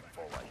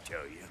disrespectful, I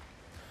tell you.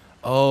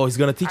 Oh, he's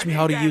gonna teach me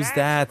how to use axe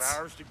that. of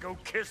ours to go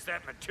kiss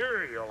that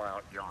material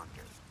out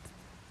yonder.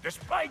 The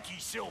spiky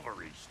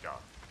silvery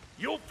stuff.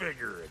 You'll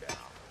figure it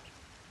out.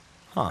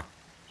 Huh.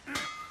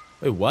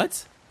 Wait,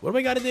 what? What do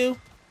I gotta do?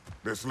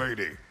 This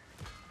lady,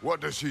 what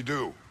does she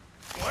do?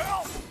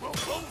 Well, we'll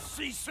both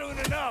see soon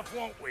enough,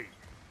 won't we?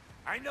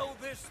 I know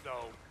this,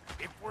 though.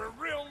 If we're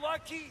real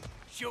lucky,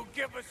 she'll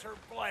give us her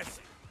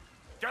blessing.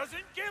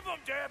 Doesn't give them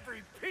to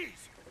every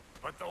piece,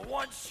 but the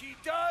ones she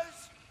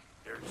does,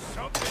 there's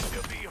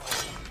something to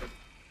behold.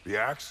 The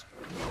axe?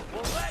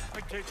 Well, that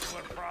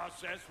particular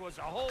process was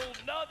a whole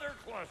nother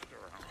cluster,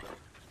 huh?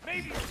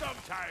 Maybe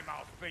sometime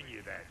I'll spin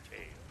you that tale.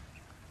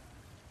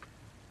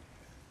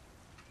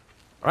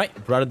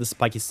 Alright, brought in the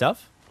spiky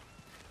stuff.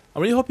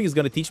 I'm really hoping he's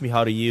gonna teach me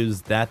how to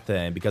use that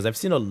thing, because I've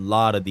seen a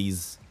lot of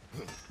these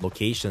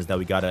locations that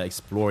we gotta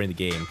explore in the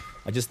game.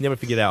 I just never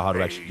figured out how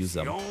to actually use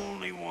them. The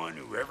only one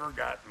who ever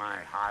got my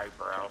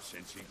highbrow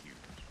sense of humor.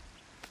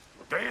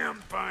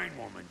 Damn fine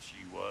woman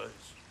she was.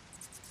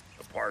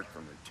 Apart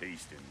from her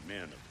taste in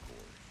men,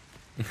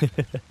 of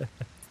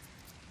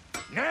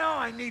course. Now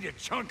I need a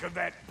chunk of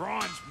that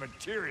bronze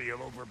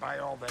material over by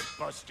all that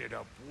busted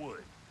up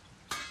wood.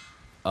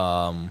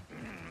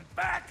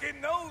 Back in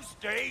those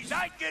days,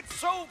 I'd get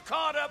so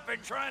caught up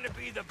in trying to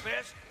be the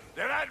best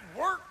that I'd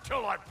work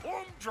till I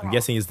plumb drop. I'm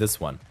guessing it's this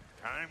one.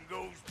 Time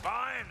goes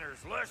by and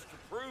there's less to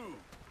prove.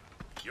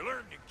 You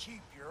learn to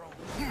keep your own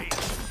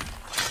pace.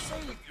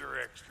 save your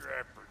extra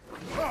effort for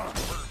one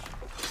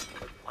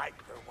person. Like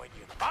when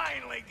you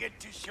finally get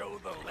to show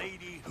the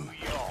lady who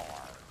you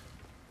are.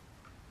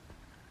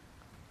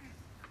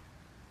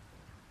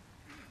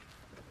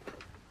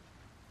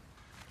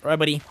 Alright,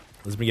 buddy.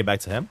 Let's bring it back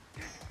to him.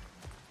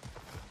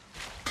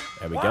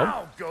 There we go.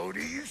 Wow,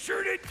 Goldie, you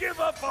sure did give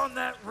up on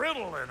that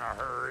riddle in a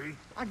hurry.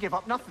 I give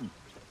up nothing.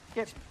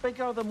 Gets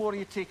bigger the more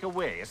you take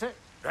away, is it?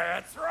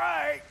 That's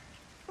right.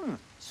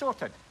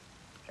 Sorted.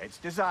 It's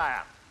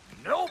desire.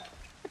 Nope.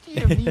 What do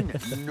you mean,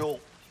 no?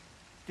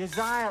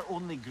 Desire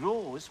only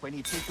grows when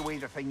you take away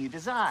the thing you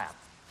desire.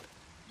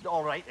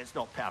 All right, it's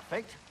not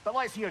perfect, but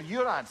let's hear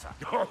your answer.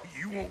 Oh,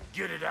 you won't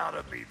get it out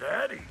of me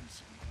that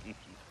easy.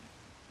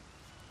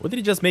 What did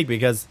he just make?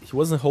 Because he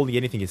wasn't holding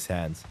anything in his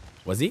hands.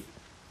 Was he?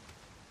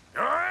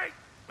 All right,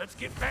 let's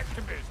get back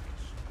to business.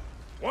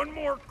 One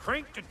more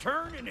crank to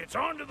turn and it's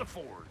on to the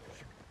forge.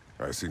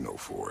 I see no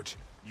forge.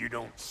 You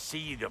don't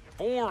see the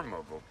form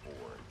of a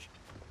forge,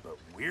 but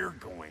we're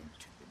going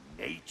to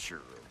the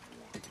nature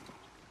of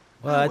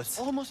one. I was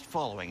almost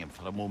following him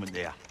for a moment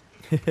there.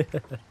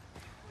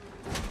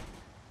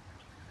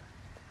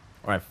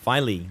 Alright,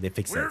 finally they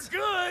fixed We're it.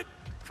 good.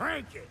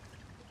 Crank it.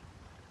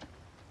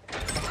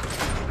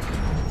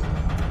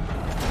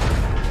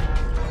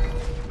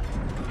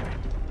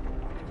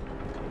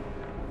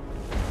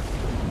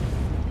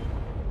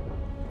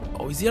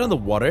 Oh, is he out on the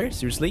water?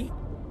 Seriously?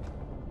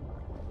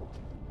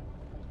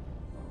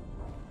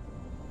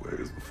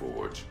 Where's the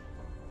forge?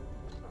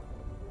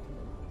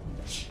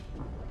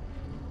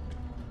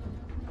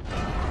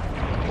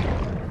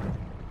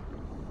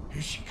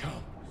 Here she comes.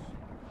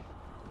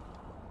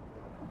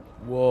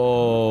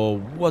 Whoa,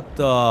 what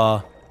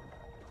the...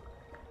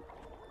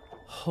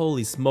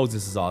 Holy smokes,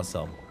 this is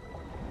awesome.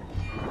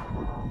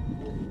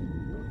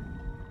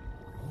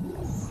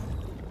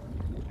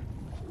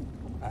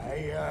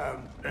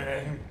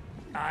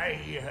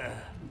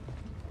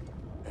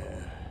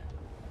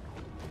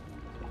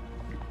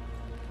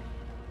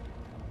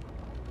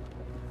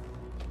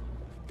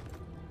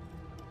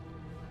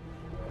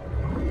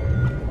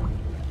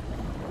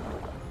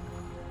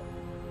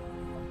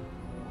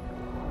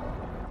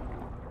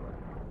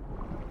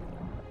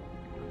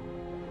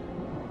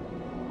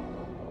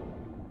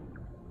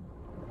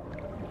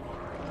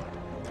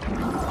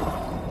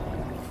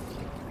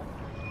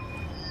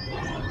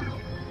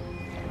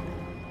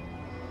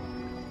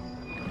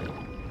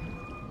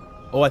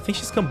 Oh, I think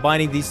she's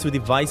combining these two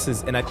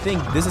devices, and I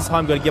think this is how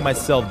I'm gonna get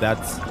myself that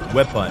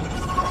weapon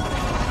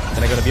that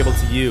I'm gonna be able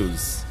to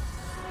use.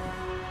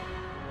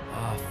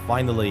 Ah,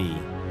 finally.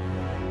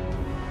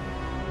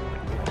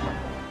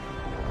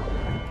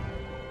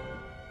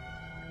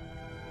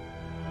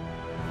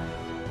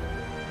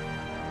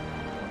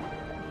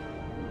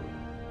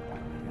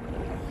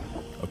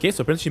 Okay,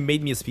 so apparently she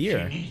made me a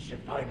spear. She needs the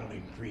final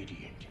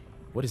ingredient.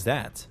 What is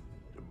that?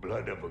 The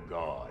blood of a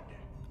god.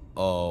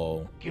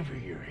 Oh. Give her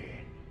your hand.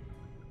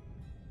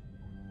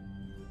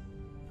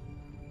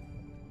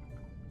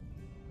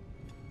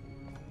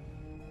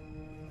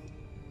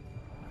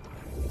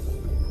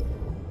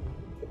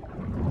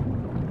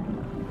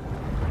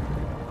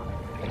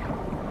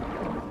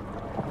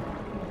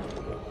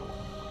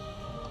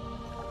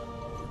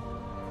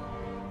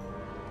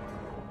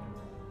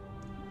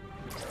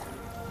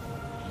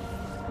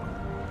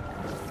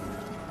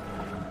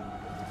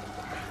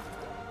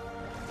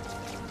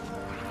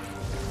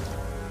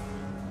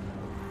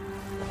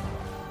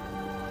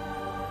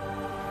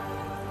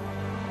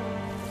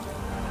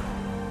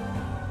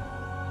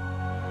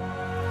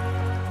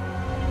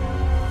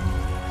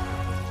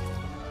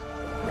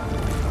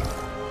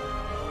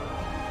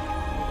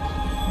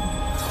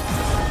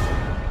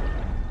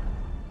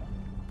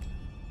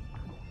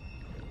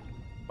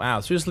 Wow,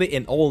 seriously,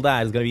 and all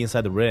that is gonna be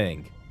inside the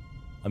ring.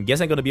 I'm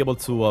guessing I'm gonna be able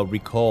to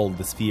recall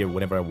the sphere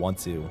whenever I want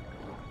to.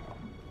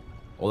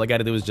 All I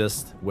gotta do is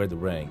just wear the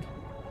ring.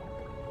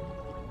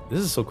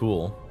 This is so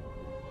cool.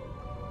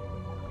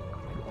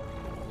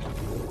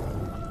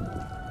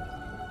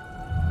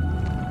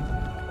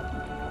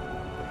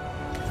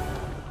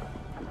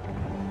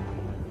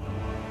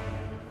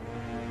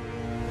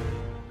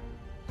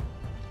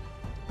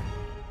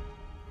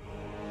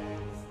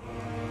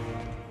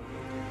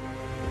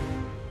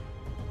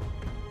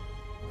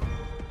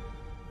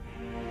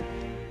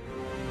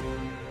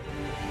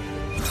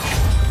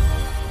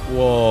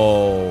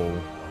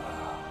 Whoa.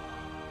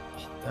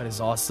 That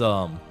is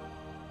awesome.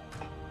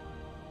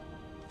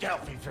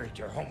 Delphi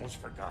Victor, almost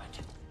forgot.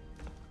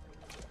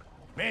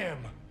 Ma'am,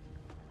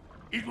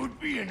 it would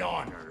be an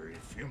honor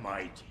if you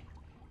might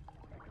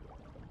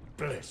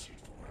bless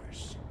it for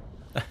us.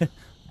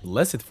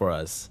 Bless it for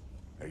us.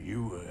 Are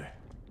you,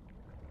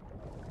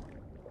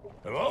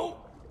 hello?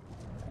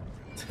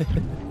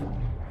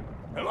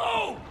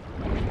 Hello?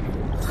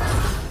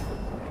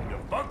 The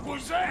fuck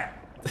was that?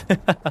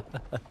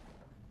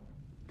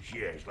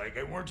 She acts like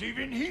I weren't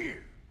even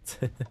here.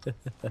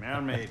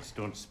 Mermaids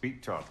don't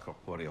speak to our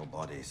corporeal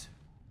bodies.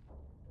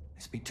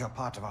 They speak to a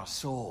part of our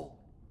soul.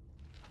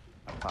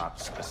 A part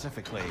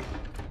specifically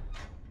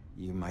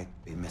you might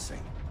be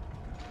missing.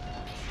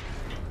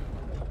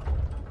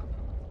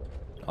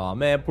 Aw,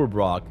 man, poor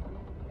Brock.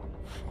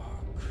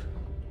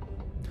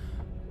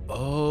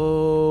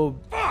 Oh,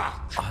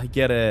 Fuck! I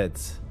get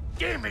it.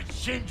 Damn it,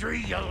 Sindri,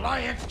 you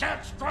lion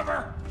cat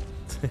scrubber!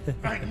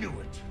 I knew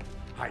it.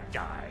 I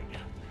died.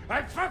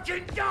 I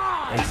fucking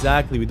died!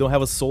 Exactly, we don't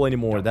have a soul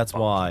anymore, that's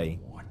why.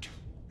 What?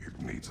 It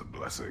needs a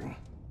blessing.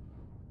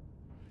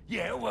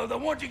 Yeah, well, the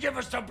one to give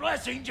us the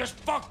blessing just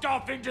fucked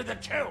off into the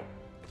tomb.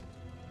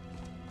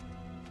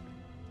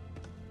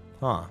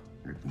 Huh.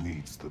 It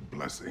needs the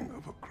blessing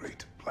of a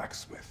great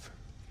blacksmith.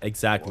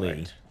 Exactly.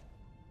 What?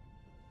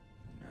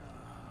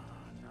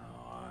 No,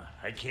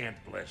 I can't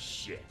bless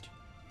shit.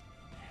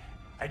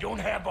 I don't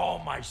have all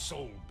my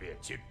soul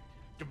bits.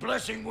 The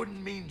blessing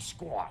wouldn't mean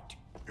squat.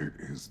 It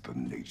is the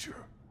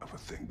nature of a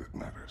thing that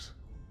matters,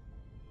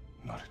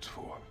 not its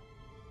form.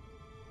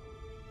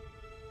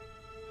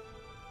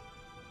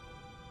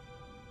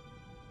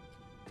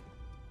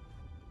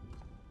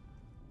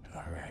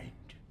 All right.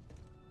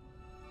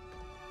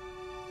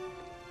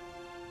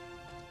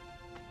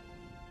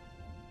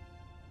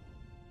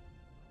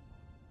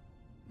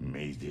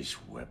 May this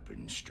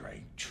weapon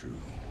strike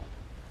true.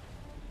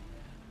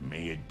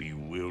 May it be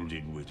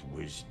wielded with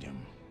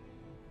wisdom.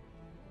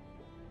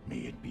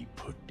 May it be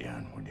put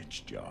down when its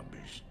job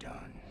is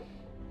done.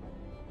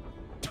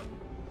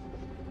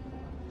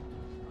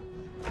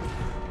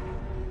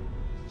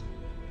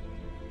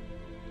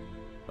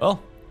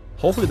 Well,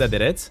 hopefully that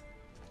did it.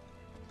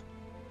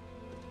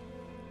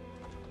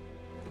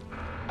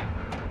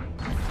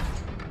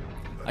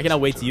 I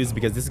cannot wait to use it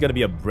because this is gonna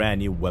be a brand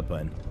new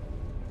weapon.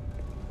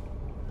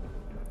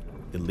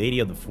 The Lady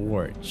of the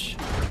Forge.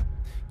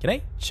 Can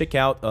I check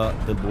out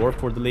the lore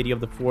for the Lady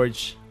of the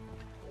Forge?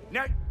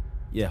 Now,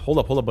 Yeah, hold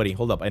up, buddy,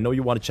 hold up. I know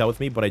you want to chat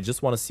with me, but I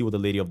just want to see what the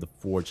Lady of the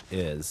Forge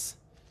is.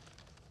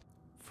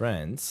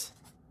 Friends.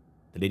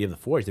 The Lady of the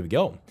Forge, there we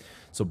go.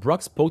 So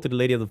Brock spoke to the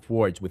Lady of the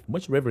Forge with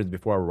much reverence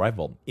before our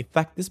arrival. In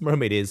fact, this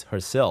mermaid is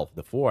herself,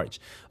 the Forge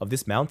of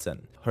this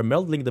mountain. Her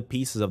melding the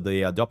pieces of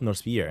the Dopnor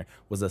sphere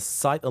was a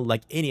sight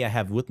unlike any I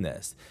have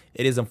witnessed.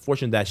 It is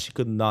unfortunate that she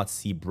could not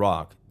see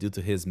Brock due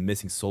to his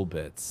missing soul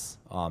bits.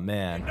 Aw,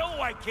 man.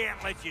 no, I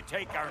can't let you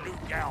take our new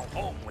gal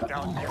home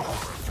without your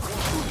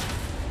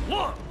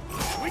Look,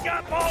 we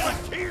got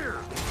volunteers.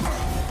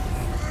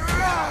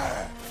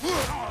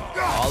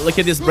 Oh, look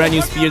at this brand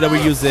new spear that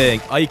we're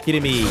using. Are you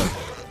kidding me?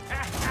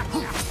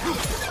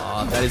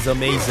 Oh, that is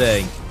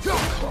amazing.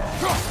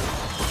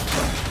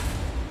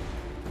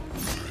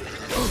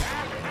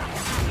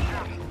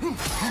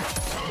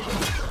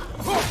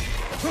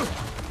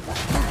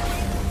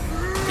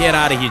 Get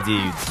out of here,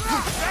 dude.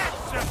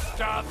 That's some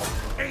stuff.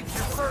 Ain't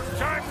your first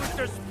time with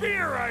the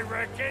spear, I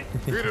reckon.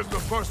 It is the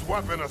first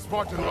weapon a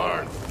Spartan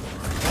learned.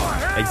 Well,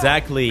 hell,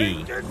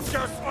 Exactly. It's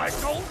just like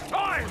old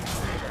times.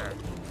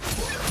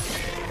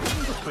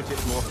 Put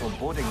it more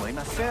forebodingly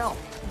myself.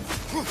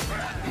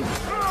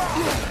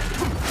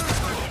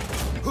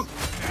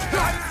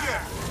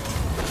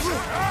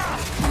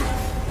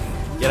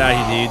 Get out of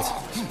here, dude.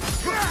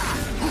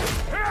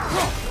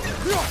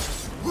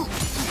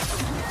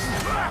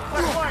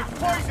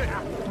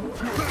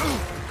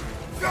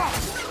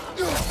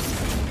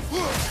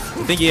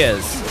 The thing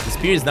is, the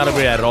spear is not a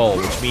great at all,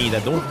 which means I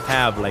don't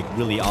have like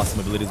really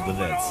awesome abilities with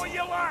it. All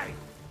you like.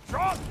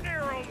 Drop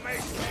arrow, mate.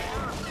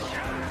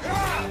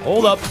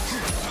 Hold up.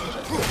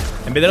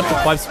 I made it up to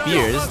 5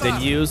 spears,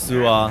 then use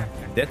to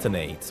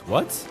detonate.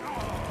 What?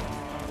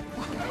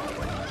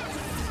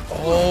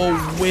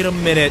 Oh, wait a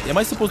minute. Am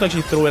I supposed to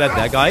actually throw it at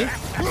that guy?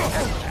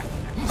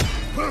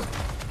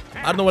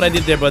 I don't know what I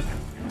did there, but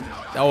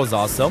that was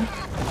awesome.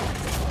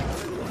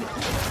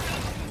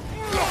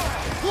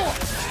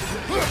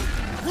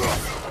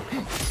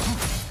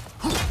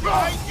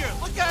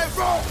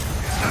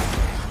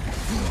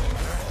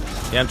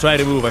 Yeah, I'm trying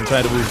to move.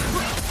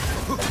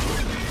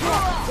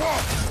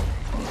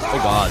 Oh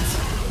god.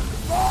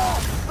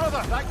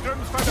 Brother, that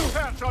groom's found a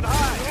perch on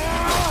high.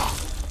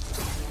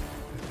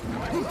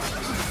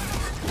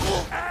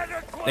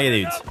 Hey,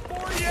 dudes.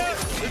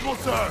 It will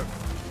serve.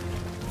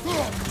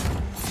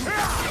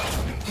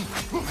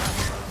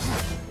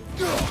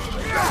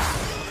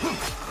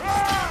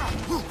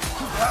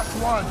 Last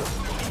one.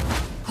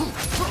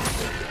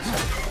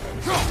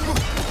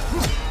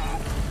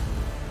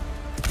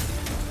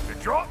 The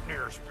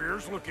Dropnir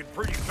spear's looking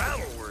pretty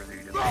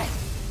battle-worthy to me.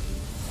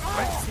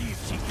 Let's see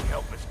if she can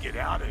help us get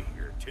out of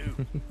here, too.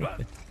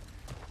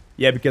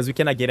 Yeah, because we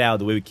cannot get out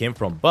the way we came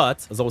from.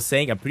 But, as I was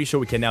saying, I'm pretty sure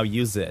we can now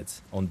use it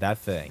on that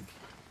thing.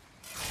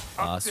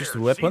 Switch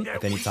to weapon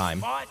at any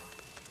time.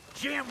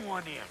 Jam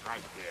one in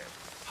right there.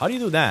 How do you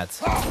do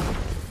that?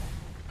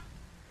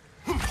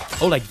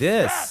 Oh, like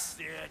this. That's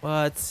it.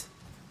 What?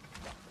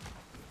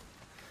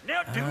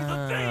 Now do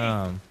the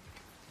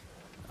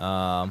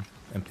thing.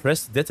 And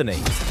press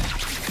detonate.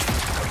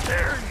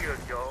 There you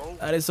go.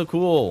 That is so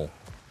cool.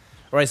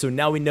 Alright, so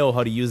now we know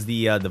how to use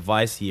the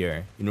device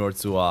here in order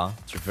to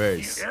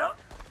traverse. Yep.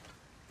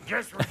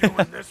 Guess we're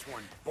doing this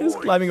one. He's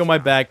boys. climbing on my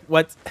back.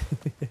 What?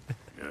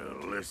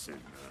 Listen,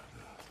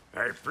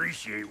 I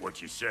appreciate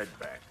what you said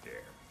back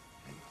there.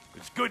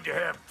 It's good to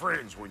have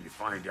friends when you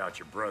find out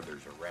your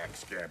brother's a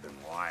rack-scabbing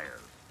liar.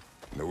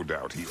 No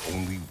doubt he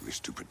only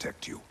wished to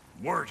protect you.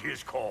 Weren't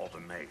his call to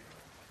make.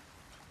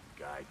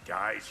 Guy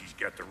dies, he's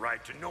got the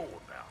right to know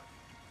about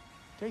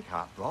it. Take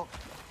heart, Brock.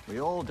 We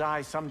all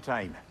die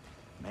sometime.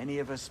 Many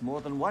of us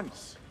more than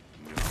once.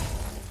 No,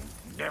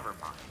 never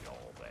mind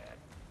all that.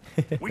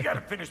 We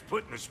gotta finish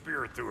putting the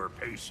spirit through her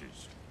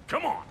paces.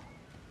 Come on.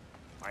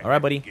 All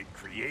right, buddy. Get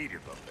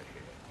creative up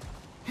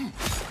ahead.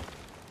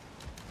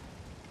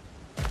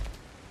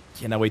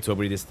 Cannot wait to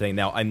upgrade this thing.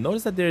 Now, I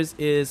noticed that there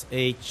is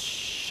a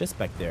chest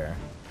back there.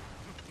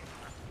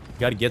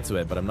 Gotta get to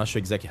it, but I'm not sure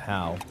exactly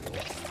how.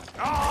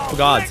 Oh,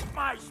 God. lick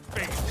my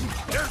space.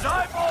 There's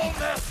eyeball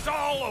nests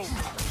all over.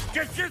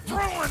 Get your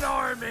throwing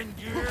arm in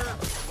gear.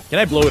 Can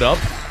I blow it up?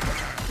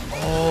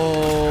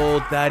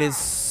 Oh, that is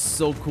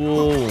so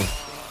cool.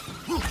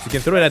 So you can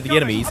throw it at the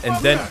enemies and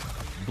then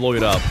blow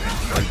it up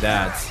like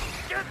that.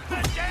 Get the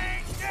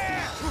dang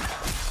gas.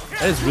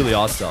 That is really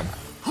awesome.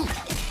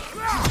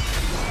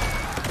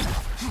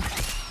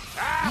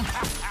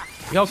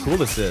 Look how cool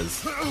this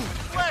is.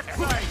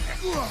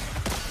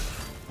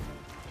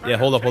 Yeah,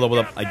 hold up.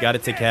 I gotta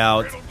take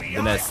out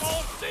the nest.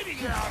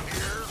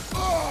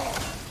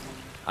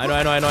 I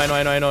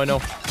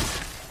know.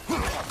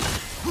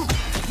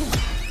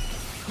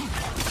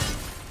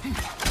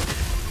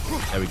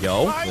 There we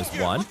go. There's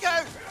one.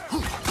 Stop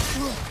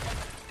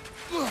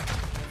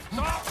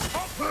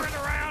pumping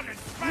around and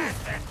smash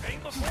that thing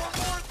before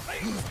more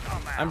things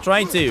come out. I'm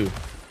trying to.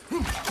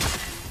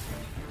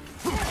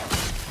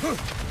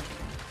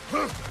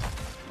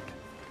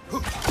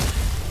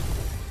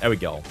 There we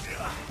go.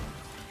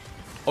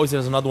 Oh,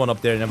 there's another one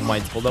up there. Never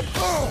mind. Hold up.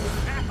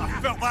 I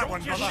felt that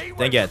one, brother.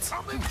 Dang it. Hit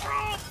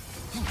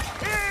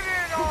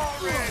it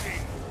already.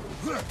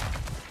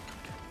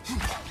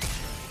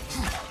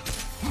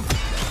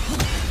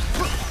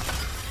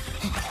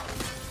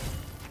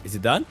 Is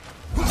it done?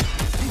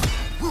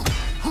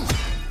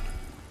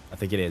 I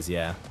think it is,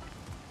 yeah.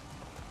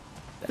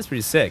 That's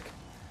pretty sick.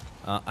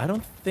 I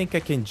don't think I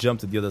can jump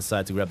to the other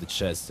side to grab the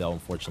chest, though,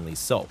 unfortunately.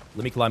 So,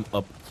 let me climb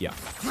up here.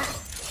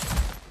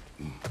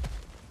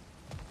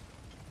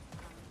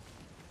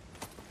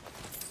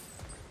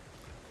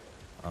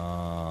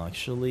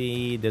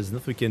 Actually, there's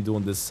nothing we can do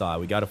on this side.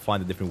 We gotta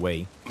find a different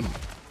way.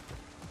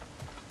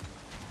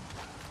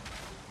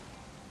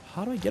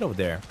 How do I get over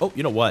there? Oh,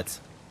 you know what?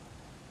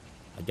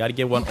 I gotta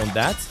get one on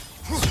that.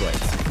 Straight.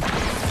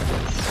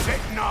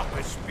 Setting off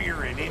a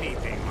spear in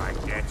anything like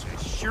that's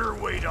a sure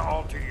way to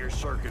alter your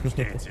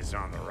circumstances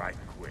on the right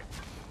quick.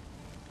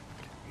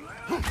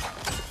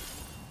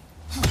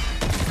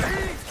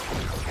 See?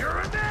 You're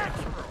a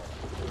natural.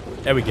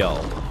 There we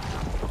go.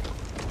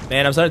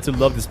 Man, I'm starting to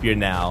love this spear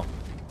now.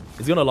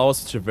 It's gonna allow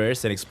us to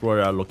traverse and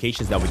explore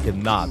locations that we could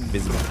not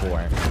visit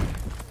before.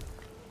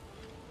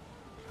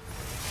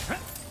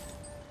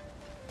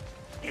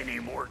 Any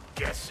more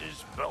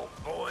guesses, belt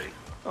boy?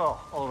 Oh,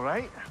 all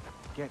right.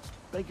 Gets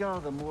bigger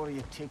the more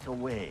you take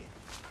away.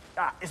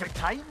 Is it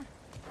time?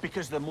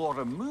 Because the more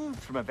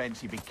removed from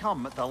events you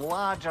become, the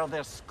larger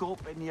their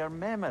scope in your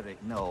memory.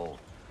 No,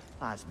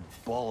 that's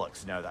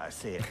bollocks now that I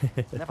say it.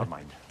 Never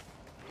mind.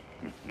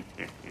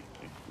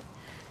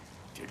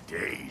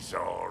 Today's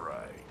all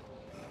right.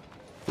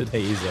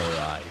 Today is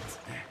alright.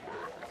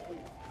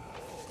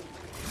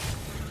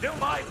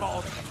 Them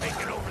eyeballs are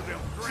taking over them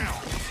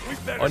grounds. We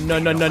better Oh no.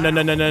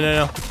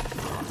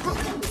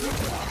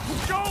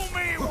 show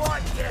me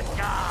what you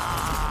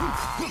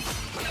got.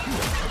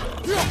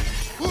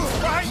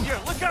 Behind you,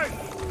 look out!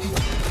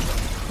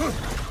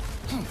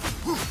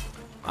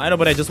 I know,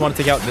 but I just want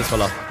to take out this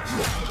fella.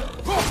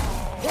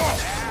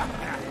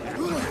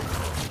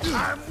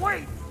 I'm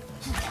waiting.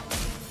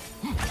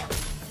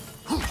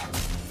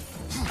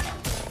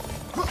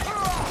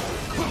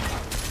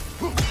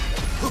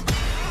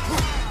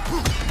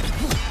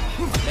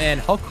 Man,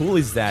 how cool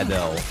is that,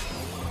 though?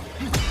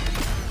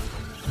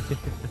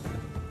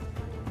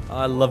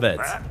 I love it.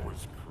 That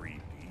was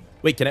creepy.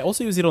 Wait, can I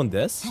also use it on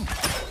this?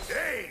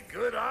 Hey,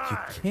 good eye. You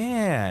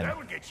can. That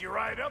would get you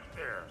right up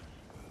there.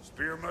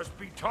 Spear must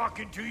be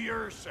talking to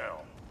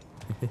yourself.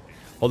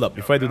 Hold up,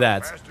 before I do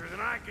that, Faster than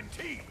I can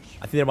teach.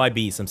 I think there might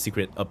be some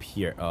secret up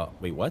here.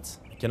 Wait, what?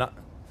 I cannot...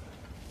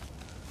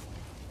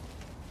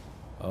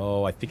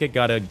 Oh, I think I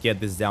gotta get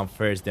this down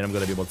first, then I'm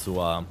gonna be able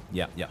to,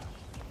 yeah.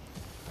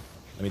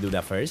 Let me do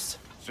that first.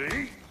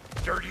 See?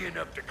 Dirty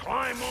enough to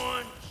climb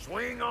on,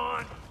 swing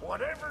on,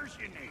 whatever's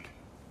you need.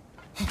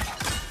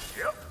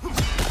 Yep. Look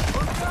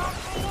out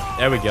below.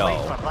 There we Wait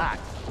go. for that.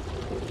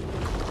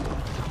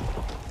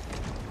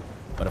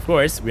 But of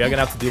course, we are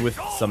gonna have to deal with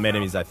some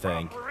enemies, I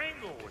think. Proper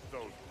angle with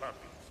those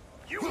puppies.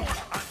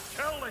 I'm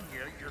telling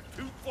you, you're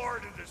too far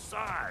to the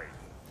side.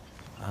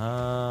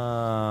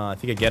 I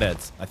think I get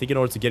it. I think in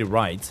order to get it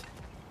right,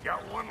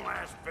 Got one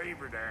last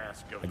favor to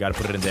ask of I gotta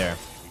put it in there.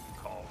 we can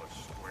call a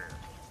square.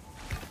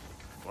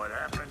 What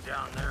happened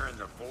down there in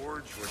the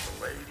forge with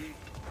the lady?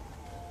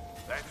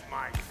 That's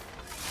my...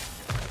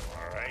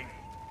 All right?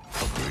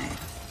 Agreed.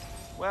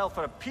 Well,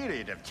 for a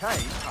period of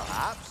time,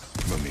 perhaps.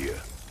 Mamiya.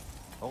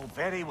 Oh,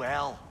 very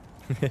well.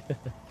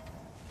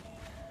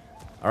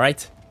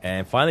 Alright,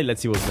 and finally,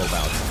 let's see what's all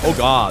about. Oh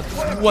god,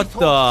 what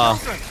the?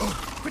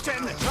 Put it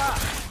in the trap.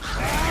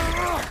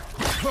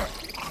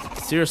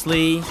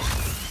 Seriously?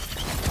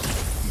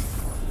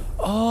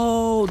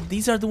 Oh,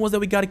 these are the ones that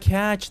we gotta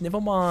catch. Never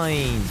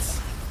mind.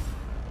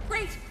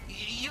 Great!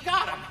 You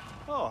got him!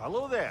 Oh,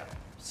 hello there.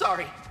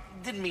 Sorry,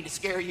 didn't mean to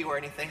scare you or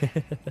anything.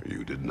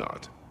 You did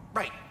not.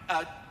 Right,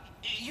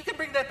 you can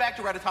bring that back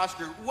to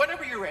Ratatoskr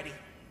whenever you're ready.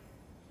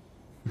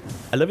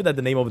 I love it that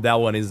the name of that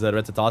one is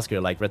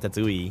Ratatoskr, like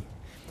Ratatouille.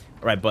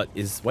 Alright, but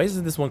why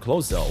isn't this one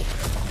closed though?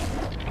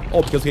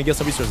 Oh, because we can get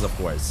some resources, of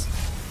course.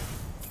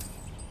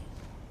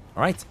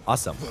 Alright,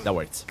 awesome. That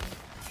worked.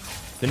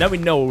 So now we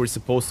know what we're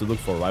supposed to look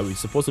for, right? We're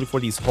supposed to look for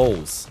these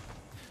holes.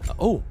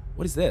 Oh,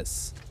 what is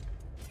this?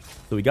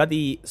 So we got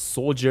the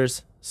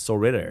Soldier's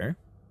Soriter.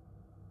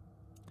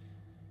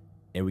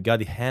 And we got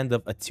the Hand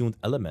of Attuned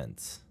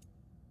Element.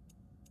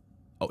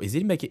 Oh, is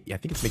it making... Yeah, I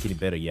think it's making it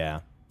better,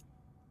 yeah.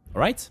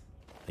 Alright.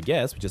 I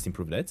guess we just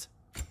improved it.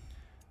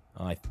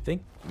 I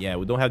think... Yeah,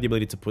 we don't have the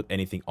ability to put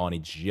anything on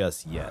it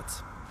just yet.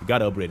 We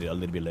gotta upgrade it a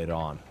little bit later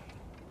on.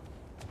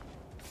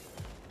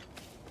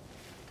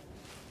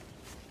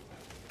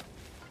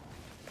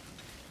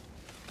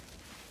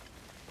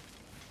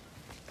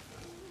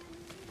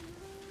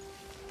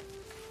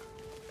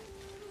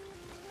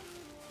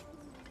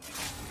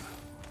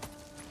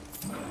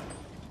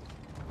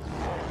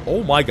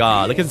 Oh my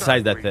god, look at the size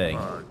of that thing.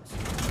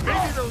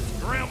 Maybe those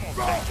Grim will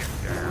take it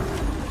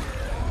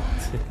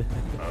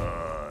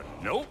down.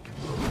 Nope.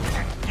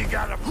 You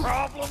got a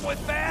problem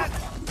with that?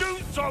 Do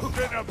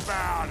something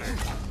about it.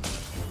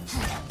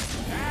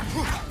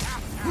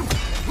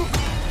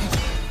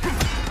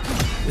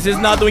 This is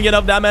not doing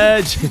enough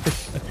damage.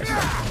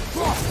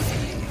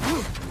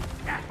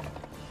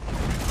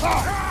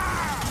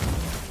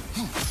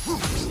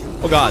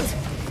 Oh god.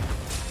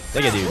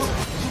 Take it, dude.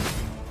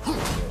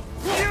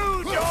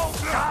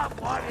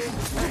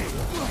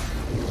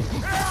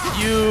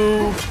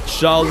 You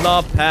shall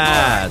not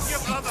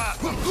pass.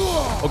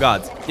 Oh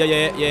god.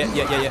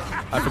 Yeah.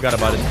 I forgot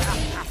about it.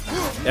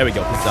 There we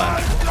go. He's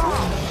done.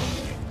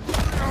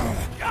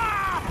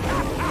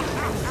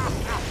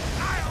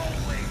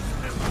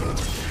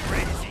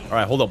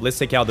 Alright, hold up. Let's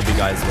take out the big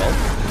guy as well.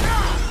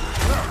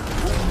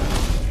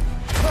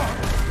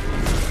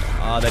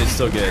 Ah, that is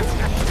so good.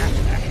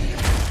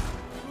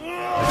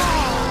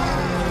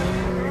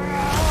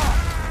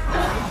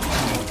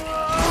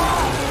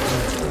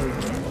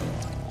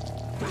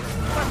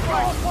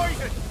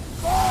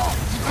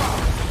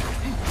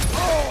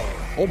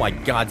 Oh my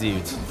god,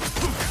 dude.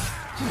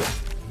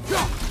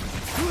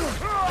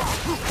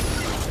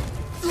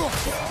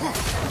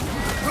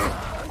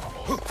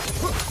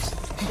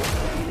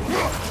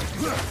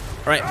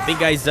 Alright, big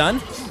guy's done.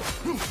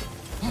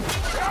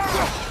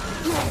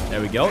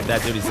 There we go.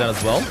 That dude is done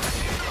as well.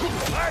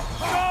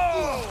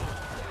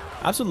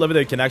 I absolutely love it that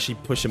you can actually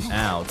push him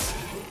out.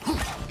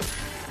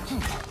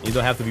 You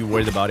don't have to be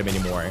worried about him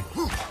anymore.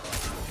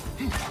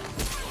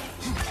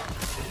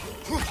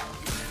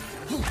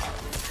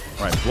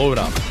 Alright, blow it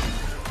up.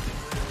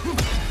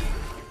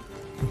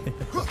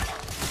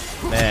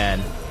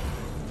 Man.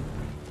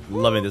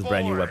 Loving this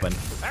brand new weapon.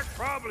 That's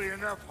probably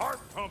enough heart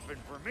pumping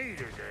for me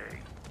today.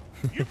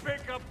 You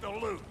pick up the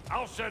loot.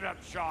 I'll set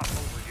up shop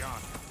over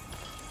yonder.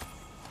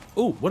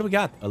 Ooh, what do we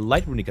got? A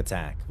light runic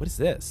attack. What is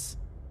this?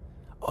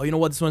 Oh, you know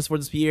what? This one's for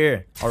the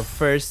spear. Our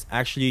first,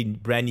 actually,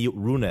 brand new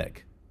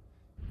runic.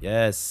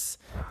 Yes.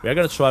 We are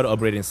going to try to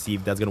upgrade and see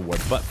if that's going to work.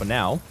 But for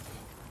now,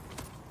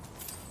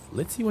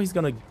 let's see what he's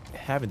going to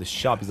have in the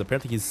shop. Because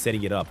apparently he's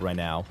setting it up right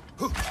now.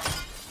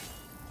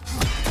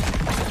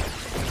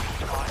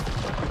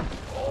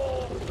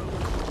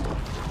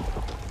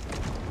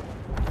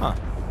 Huh.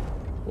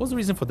 What was the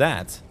reason for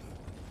that?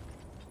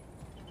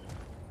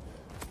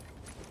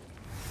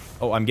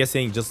 Oh, I'm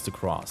guessing just to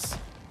cross.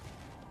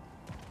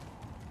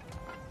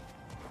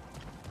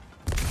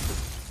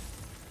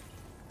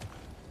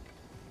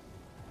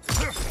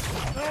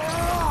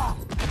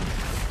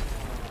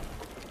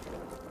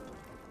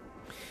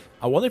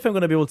 I wonder if I'm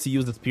going to be able to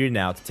use the spear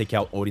now to take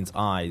out Odin's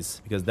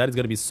eyes. Because that is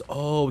going to be so...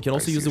 Oh, we can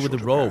also use it with the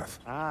rope.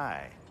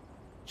 Aye.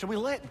 Shall we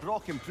let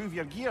Brock improve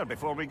your gear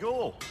before we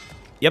go?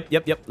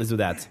 Yep. Let's do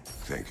that.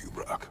 Thank you,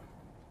 Brock.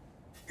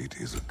 It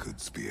is a good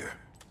spear.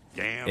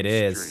 Damn It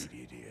is.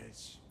 straight it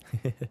is.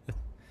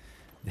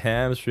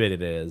 Damn straight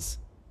it is.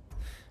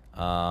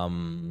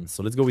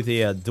 So let's go with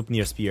a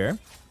Dupnir spear.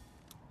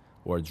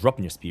 Or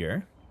Dropnir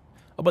spear.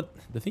 Oh, but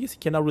the thing is, you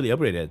cannot really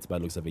upgrade it by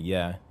the looks of it.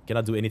 Yeah, you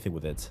cannot do anything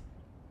with it.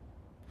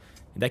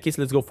 In that case,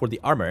 let's go for the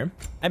armor.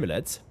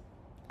 Amulet.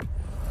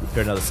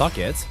 Repair another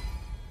socket.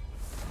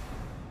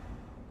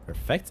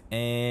 Perfect.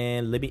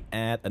 And let me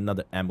add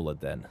another amulet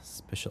then.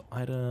 Special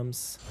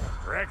items.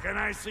 Reckon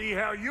I see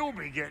how you'll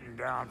be getting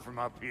down from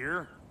up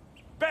here.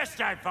 Best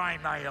I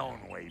find my own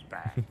way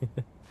back.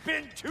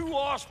 Been too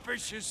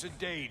auspicious a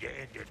day to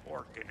end it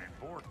working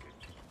and working.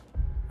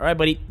 Alright,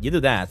 buddy. You do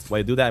that. While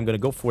you do that, I'm going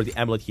to go for the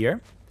amulet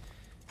here.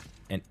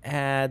 And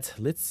add...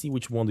 Let's see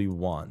which one do you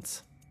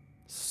want.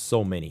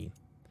 So many.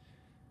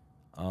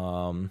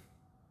 Dodge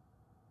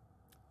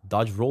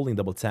rolling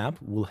double tap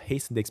will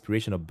hasten the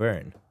expiration of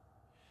burn.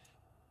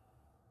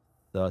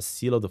 The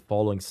seal of the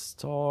following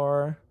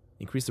star.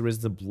 Increase the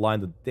resistance to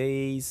blind the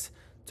days.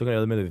 Took an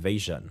element of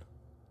evasion.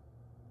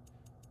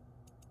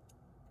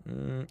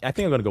 I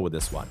think I'm gonna go with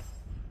this one.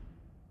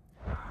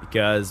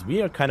 Because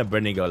we are kind of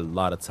burning a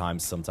lot of time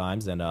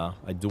sometimes, and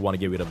I do want to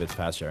get rid of it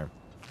faster.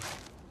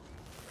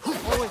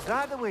 Oh, is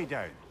that the way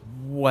down?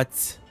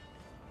 What?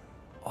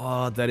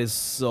 Oh, that is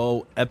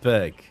so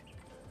epic.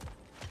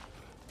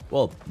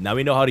 Well, now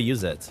we know how to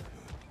use it.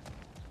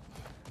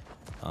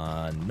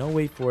 No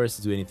way for us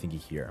to do anything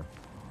here.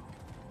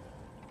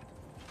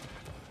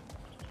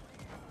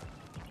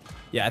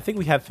 Yeah, I think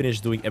we have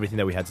finished doing everything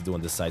that we had to do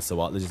on this side, so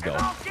let's just go.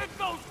 I'll get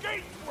those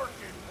gates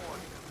working for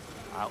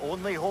you. I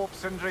only hope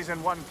Sindri's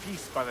in one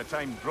piece by the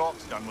time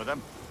Brock's done with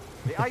him.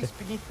 The ice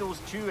beneath those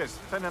two is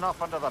thin enough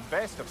under the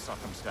best of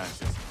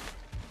circumstances.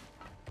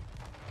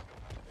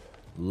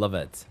 Love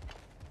it.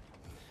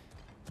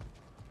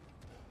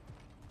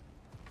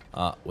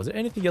 Was there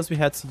anything else we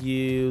had to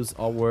use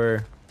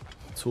our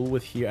tool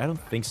with here? I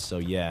don't think so,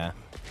 yeah.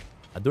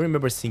 I don't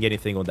remember seeing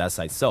anything on that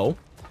side, so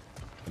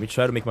let me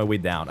try to make my way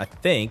down. I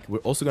think we're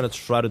also going to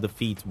try to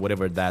defeat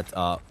whatever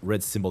that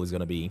red symbol is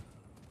going to be.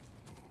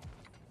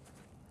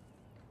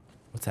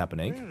 What's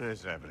happening? Where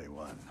is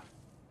everyone?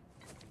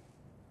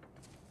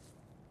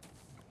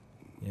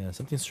 Yeah,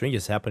 something strange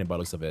is happening by the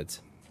looks of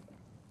it.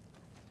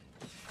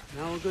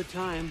 Now a good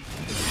time.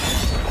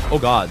 Oh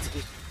god.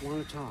 Just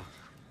want to talk.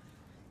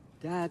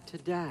 Dad to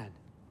dad.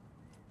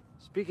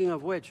 Speaking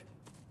of which,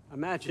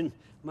 imagine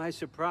my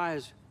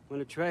surprise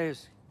when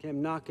Atreus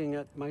came knocking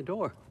at my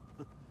door.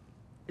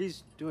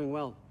 He's doing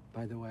well,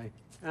 by the way,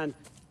 and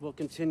will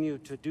continue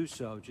to do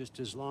so just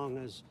as long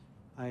as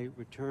I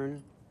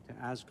return to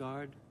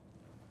Asgard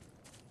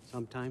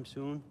sometime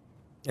soon.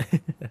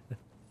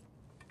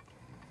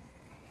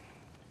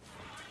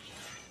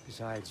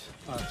 Besides,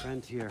 our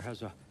friend here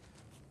has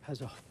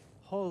a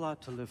whole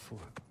lot to live for.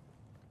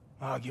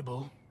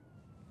 Arguable.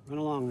 Run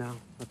along now,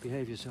 but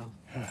behave yourself.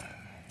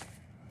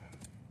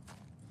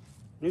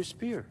 New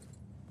spear.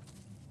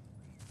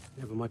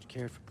 Never much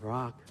cared for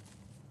Brock.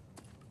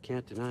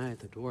 Can't deny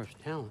the dwarf's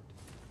talent.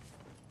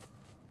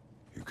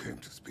 You came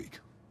to speak.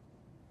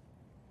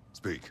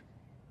 Speak.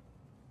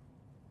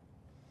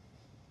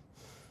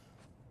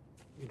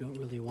 You don't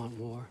really want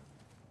war,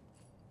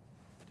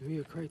 do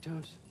you,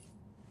 Kratos?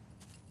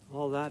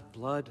 All that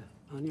blood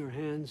on your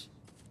hands,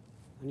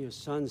 on your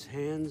son's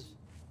hands.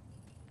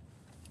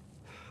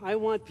 I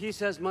want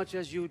peace as much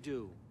as you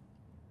do.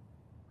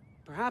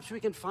 Perhaps we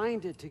can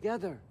find it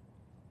together.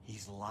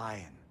 He's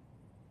lying.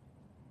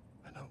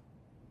 I know.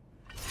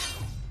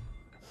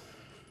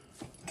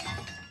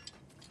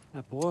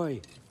 That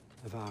boy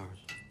of ours.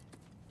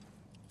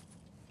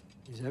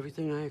 He's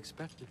everything I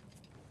expected.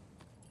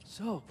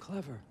 So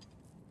clever,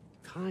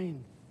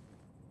 kind.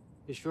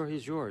 You sure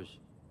he's yours?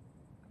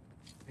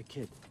 Hey,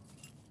 kid,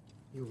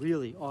 you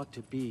really ought to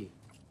be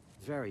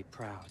very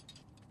proud.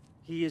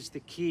 He is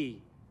the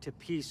key to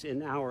peace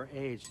in our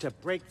age, to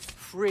break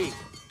free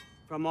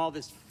from all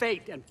this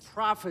fate and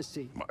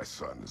prophecy. My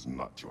son is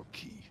not your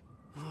key.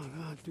 Oh,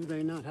 God, do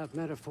they not have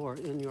metaphor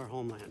in your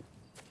homeland?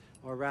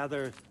 Or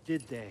rather,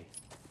 did they?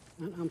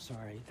 I'm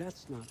sorry,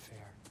 that's not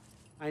fair.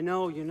 I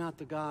know you're not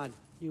the god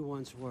you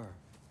once were.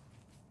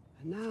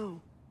 And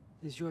now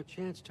is your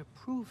chance to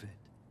prove it.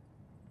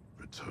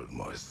 Return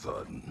my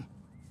son,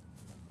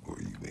 or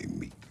you may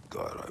meet the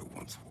god I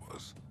once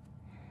was.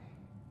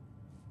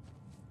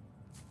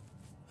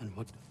 And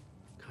what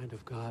kind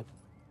of god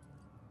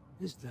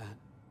is that,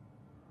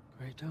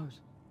 Kratos?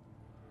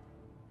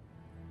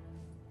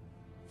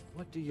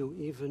 What do you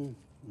even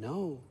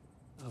know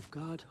of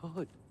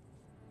godhood?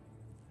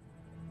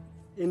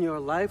 In your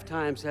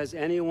lifetimes, has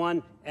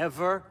anyone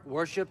ever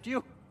worshipped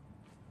you?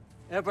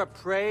 Ever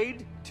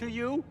prayed to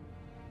you?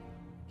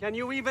 Can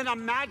you even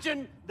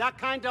imagine that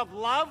kind of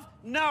love?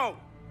 No!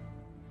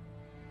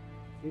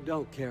 You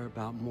don't care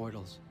about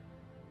mortals.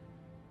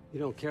 You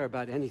don't care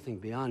about anything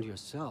beyond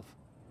yourself.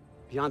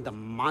 Beyond the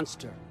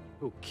monster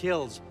who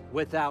kills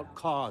without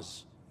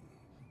cause.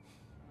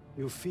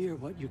 You fear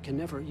what you can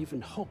never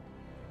even hope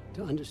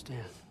to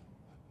understand.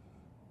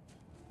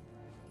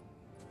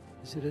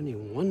 Is it any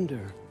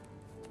wonder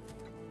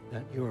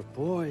that your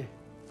boy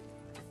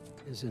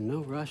is in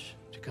no rush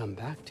to come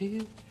back to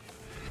you?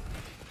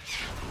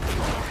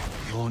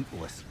 Don't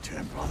listen to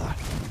him, brother.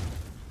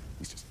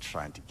 He's just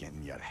trying to get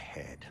in your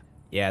head.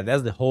 Yeah,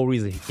 that's the whole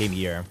reason he came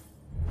here.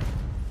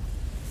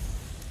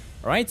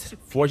 Alright,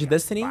 Forge of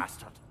Destiny.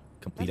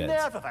 Completed. The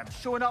nerve of him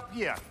showing up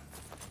here.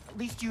 At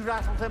least you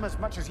rattled him as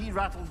much as he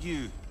rattled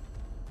you.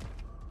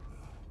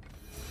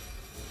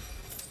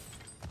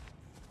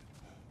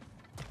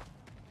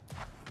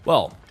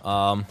 Well,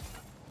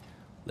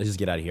 let's just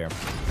get out of here.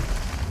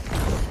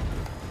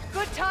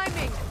 Good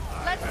timing.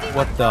 Let's see What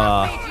what the-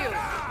 Brock made you.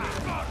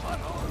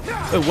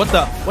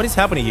 Wait, what is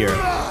happening here?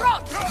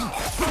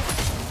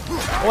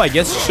 Oh, I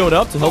guess showed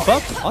up to help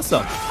up?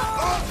 Awesome.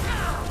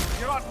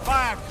 You're on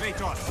fire,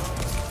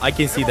 Kratos. I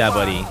can see that,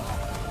 buddy.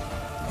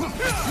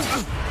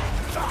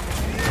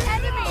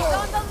 Enemies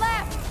on the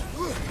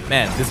left!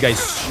 Man, this guy's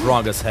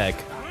strong as heck.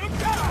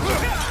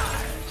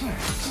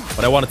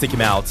 But I want to take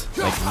him out,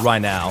 like,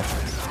 right now.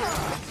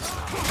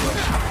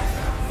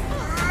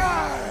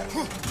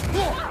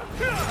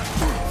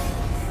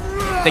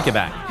 Take it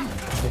back.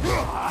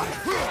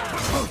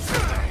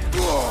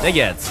 Take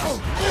it.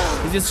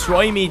 He's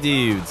destroying me,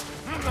 dude.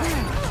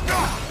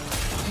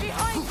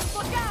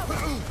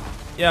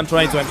 Yeah, I'm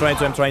trying to.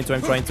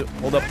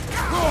 Hold up.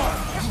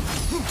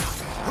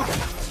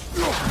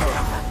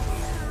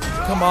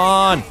 Come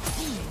on.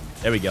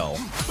 There we go.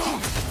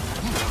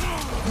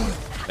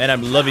 Man,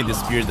 I'm loving this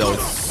spear though.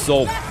 It's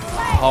so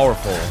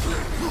powerful.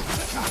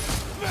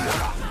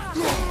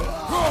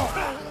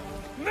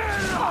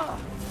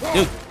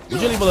 Dude,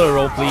 would you leave a little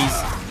roll, please?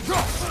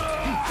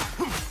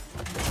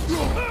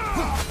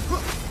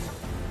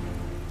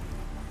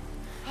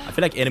 I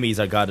feel like enemies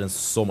are gotten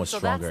so much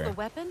stronger. So that's the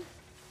weapon?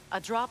 A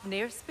drop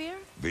near spear?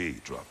 The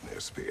drop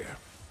near spear.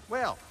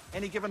 Well,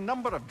 any given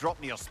number of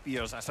drop near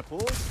spears, I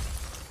suppose.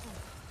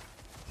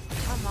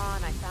 Come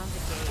on, I found the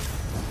gate.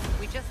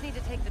 We just need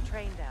to take the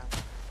train down.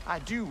 I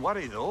do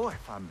worry, though,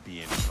 if I'm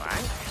being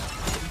frank.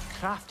 You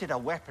crafted a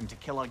weapon to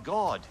kill a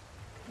god.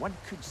 One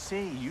could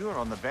say you're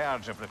on the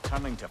verge of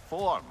returning to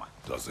form.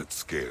 Does it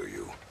scare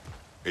you?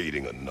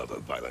 Aiding another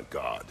violent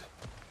god?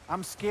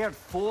 I'm scared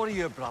for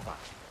you, brother.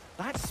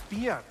 That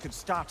spear could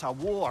start a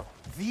war.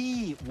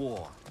 The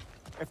war.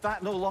 If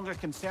that no longer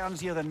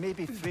concerns you, then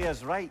maybe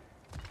Freya's right.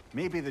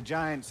 Maybe the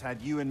Giants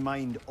had you in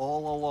mind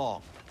all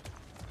along.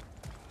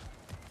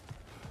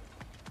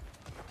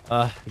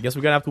 I guess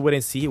we're gonna have to wait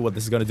and see what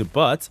this is gonna do.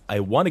 But I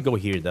want to go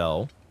here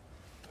though,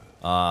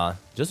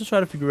 just to try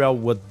to figure out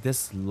what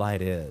this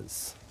light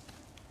is.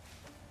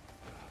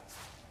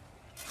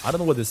 I don't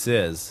know what this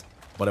is,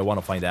 but I want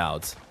to find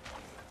out.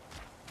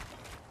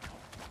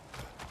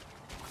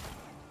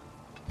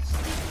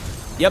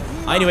 Yep,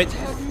 I knew it.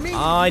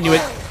 I knew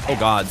it. Oh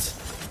God.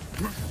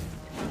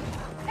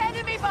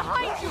 Enemy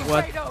behind you,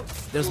 What?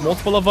 Kratos! There's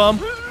multiple of them.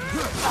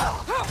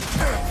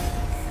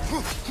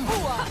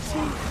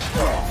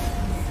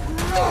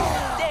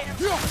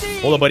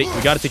 Hold on, buddy.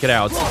 We gotta take it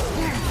out.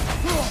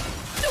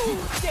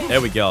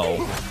 There we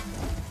go.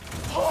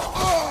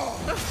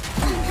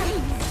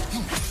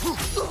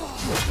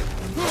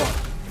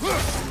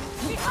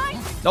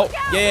 No.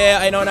 Yeah,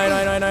 I know. No.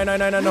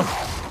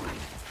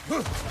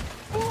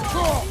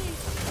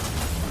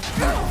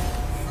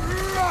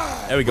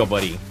 There we go,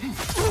 buddy.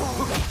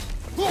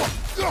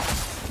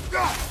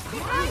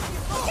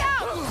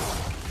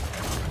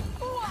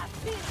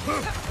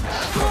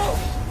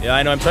 Yeah,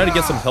 I know. I'm trying to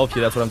get some health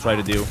here. That's what I'm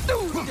trying to do.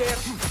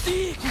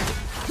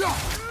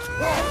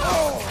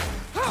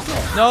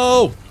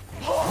 No!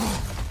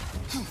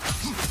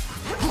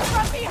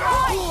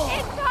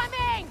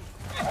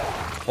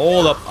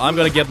 Hold up. I'm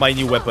gonna get my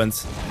new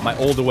weapons. My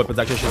older weapons,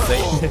 actually, I should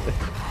say.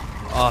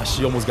 Ah,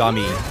 she almost got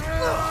me.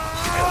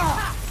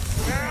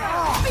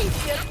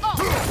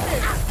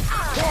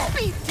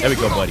 There we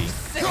go, buddy.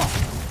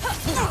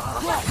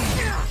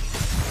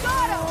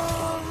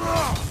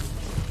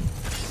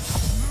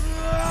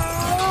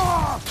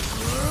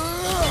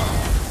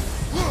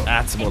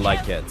 That's more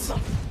like it.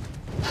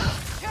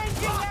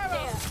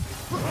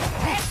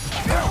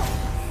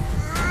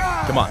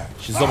 Come on,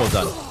 she's almost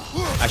done.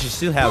 Actually, she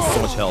still has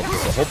so much health,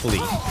 so hopefully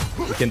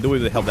we can do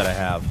it with the health that I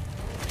have.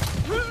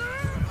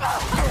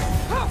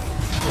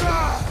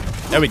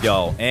 There we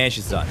go, and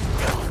she's done.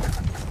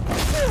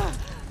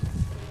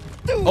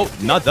 Oh,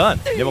 not done.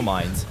 Never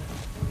mind.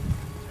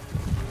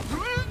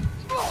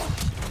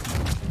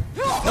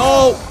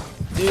 No!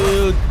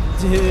 Dude,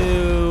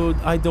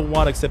 I don't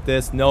want to accept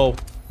this. No,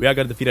 we are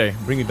gonna defeat her.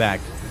 Bring me back.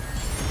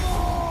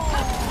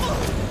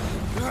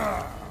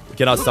 We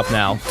cannot stop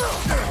now.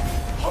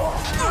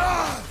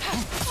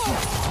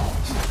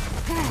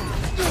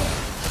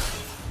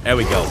 There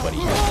we go, buddy.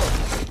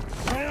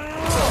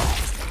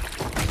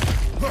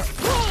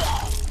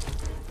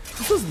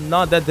 This was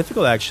not that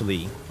difficult,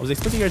 actually. I was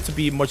expecting her to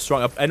be much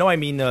stronger. I know, I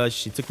mean,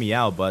 she took me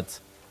out, but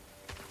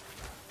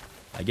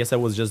I guess I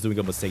was just doing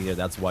a mistake there.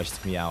 That's why she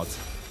took me out.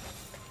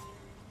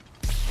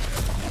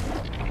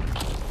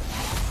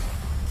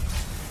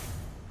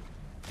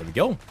 There we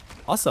go.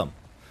 Awesome.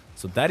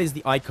 So that is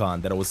the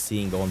icon that I was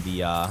seeing on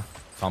the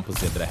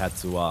composite that I had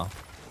to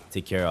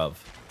take care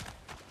of.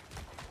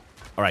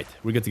 All right,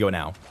 we're good to go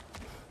now.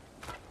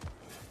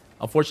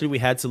 Unfortunately, we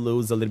had to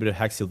lose a little bit of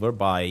Hex Silver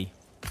by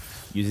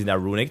using that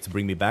runic to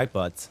bring me back,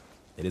 but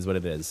it is what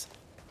it is.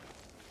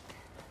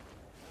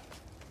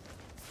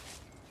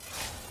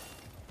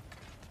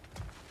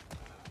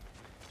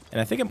 And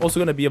I think I'm also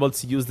going to be able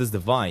to use this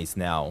device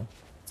now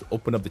to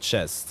open up the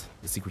chest,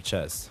 the secret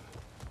chest.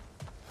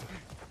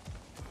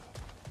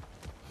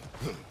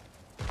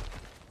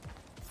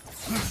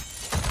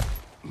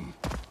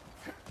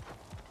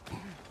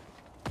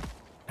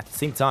 At the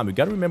same time, we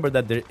got to remember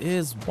that there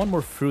is one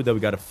more fruit that we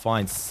got to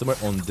find somewhere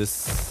on this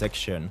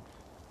section.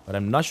 But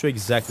I'm not sure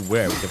exactly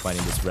where we can find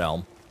in this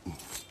realm.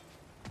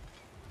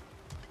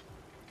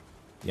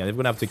 Yeah, we're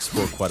going to have to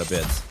explore quite a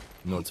bit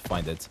in order to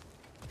find it.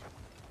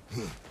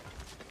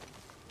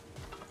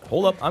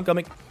 Hold up, I'm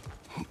coming.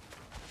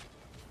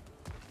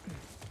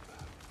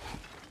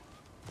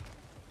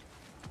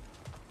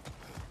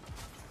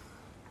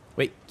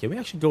 Wait, can we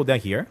actually go down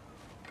here?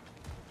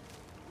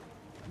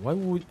 Why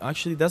would we...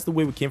 Actually, that's the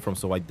way we came from,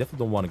 so I definitely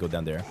don't want to go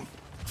down there.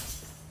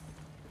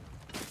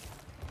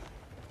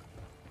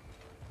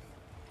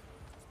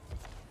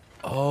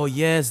 Oh,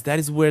 yes, that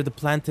is where the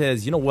plant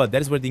is. You know what?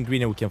 That is where the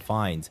ingredient we can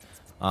find.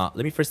 Let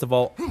me first of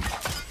all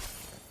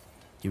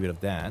get rid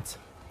of that.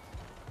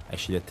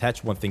 Actually,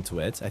 attach one thing to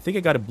it. I think I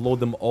gotta blow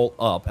them all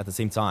up at the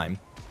same time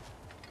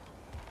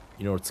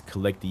in order to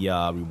collect the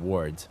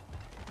reward.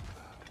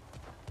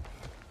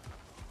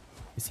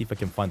 Let's see if I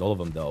can find all of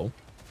them, though.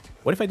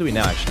 What if I do it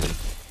now, actually?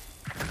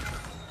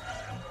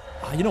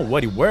 Ah, you know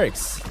what? It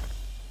works.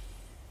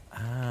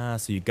 Ah,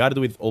 so you gotta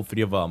do it with all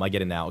three of them. I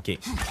get it now. Okay.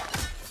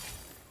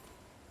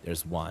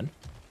 There's one.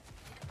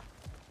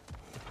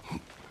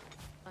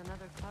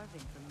 Another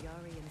carving from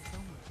Yari and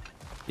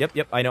Soma.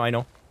 Yep, I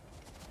know.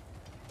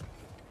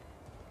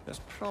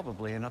 There's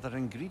probably another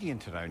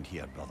ingredient around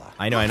here, brother.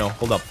 I know.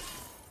 Hold up.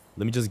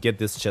 Let me just get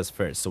this chest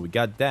first. So we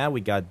got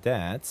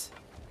that.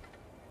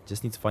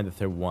 Just need to find the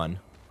third one.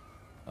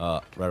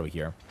 Right over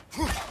here.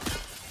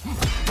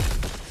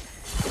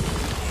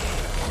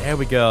 There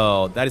we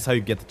go. That is how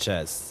you get the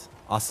chest.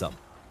 Awesome.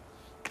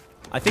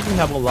 I think we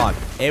have unlocked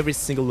every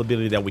single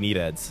ability that we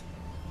needed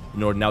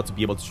in order now to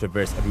be able to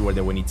traverse everywhere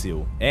that we need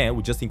to. And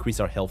we just increase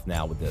our health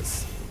now with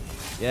this.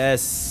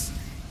 Yes.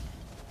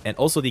 And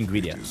also the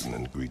ingredient. It is an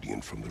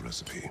ingredient from the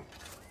recipe.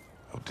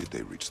 How did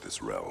they reach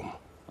this realm?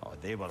 Oh,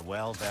 they were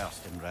well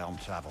versed in realm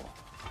travel.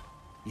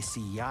 You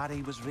see,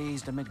 Yari was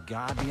raised a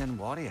Midgardian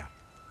warrior.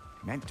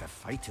 Meant to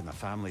fight in the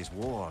family's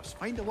wars,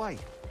 find a way,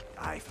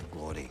 die for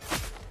glory.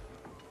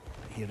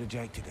 But he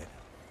rejected it.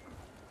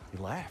 He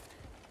left.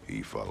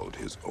 He followed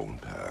his own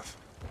path.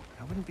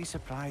 I wouldn't be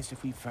surprised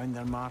if we found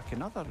their mark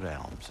in other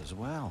realms as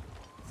well.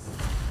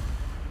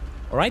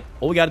 Alright,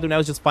 all we gotta do now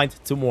is just find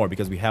 2 more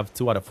because we have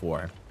 2 out of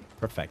 4.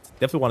 Perfect.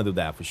 Definitely want to do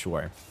that for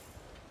sure.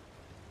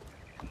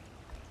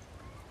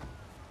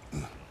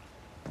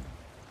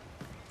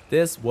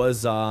 This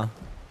was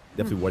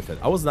definitely worth it.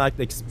 I was not.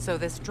 So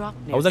this drop.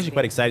 I was actually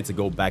quite excited to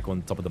go back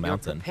on top of the You're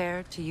mountain.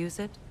 prepared to use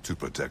it? To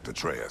protect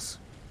Atreus.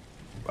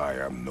 I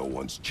am no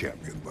one's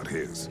champion but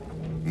his,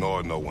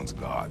 nor no one's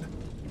god.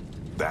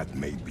 That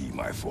may be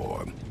my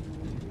form.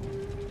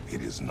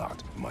 It is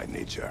not my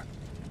nature.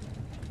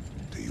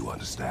 Do you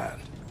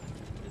understand?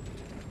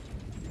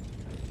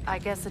 I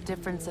guess a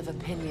difference of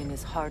opinion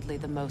is hardly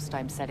the most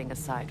I'm setting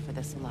aside for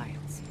this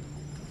alliance.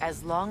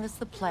 As long as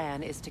the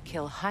plan is to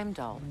kill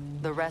Heimdall,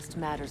 the rest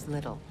matters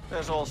little.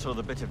 There's also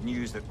the bit of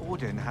news that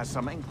Odin has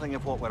some inkling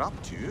of what we're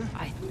up to.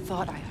 I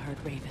thought I heard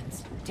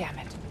ravens. Damn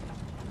it.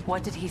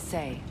 What did he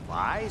say?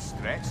 Lies,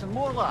 threats, and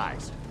more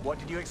lies. What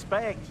did you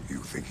expect? You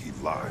think he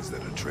lies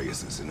that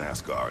Atreus is in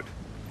Asgard?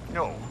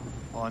 No.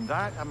 On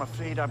that, I'm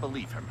afraid I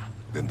believe him.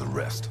 Then the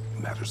rest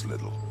matters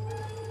little.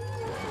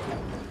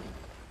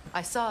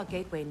 I saw a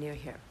gateway near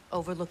here,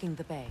 overlooking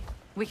the bay.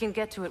 We can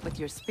get to it with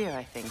your spear,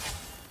 I think.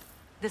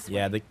 This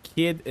Yeah, way. the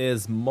kid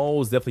is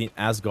most definitely in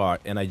Asgard,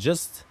 and I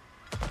just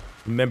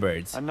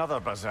remembered Another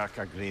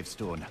Berserker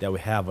gravestone. that we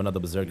have another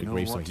Berserker You know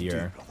gravestone what to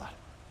here. do, brother.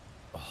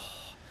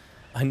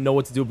 I know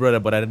what to do, brother,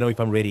 but I don't know if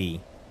I'm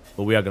ready.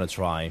 But we are gonna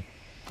try.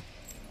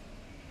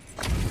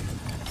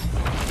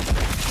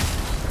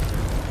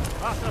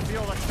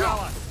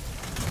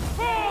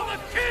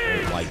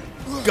 Oh my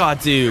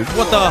god, dude.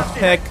 What the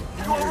heck?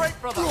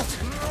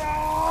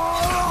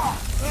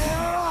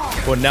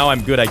 Well, now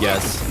I'm good, I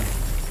guess.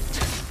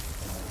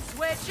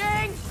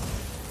 Switching!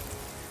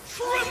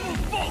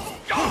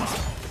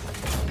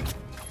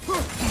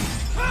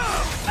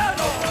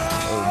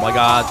 Oh my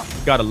god.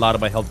 Got a lot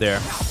of my health there.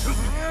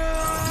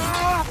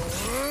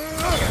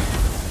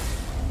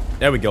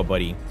 There we go,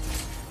 buddy.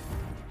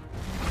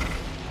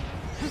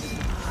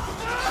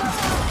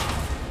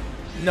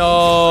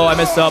 No, I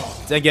messed up.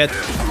 Dang it.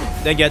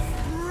 Dang it.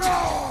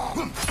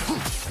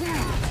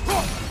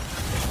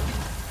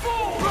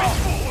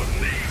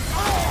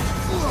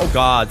 Oh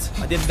god.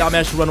 I did not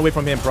manage to run away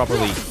from him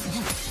properly.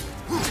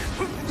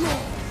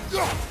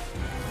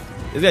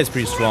 This guy's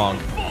pretty strong.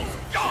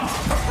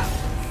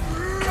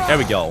 There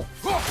we go.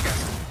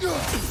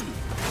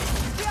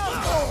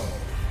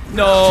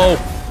 No.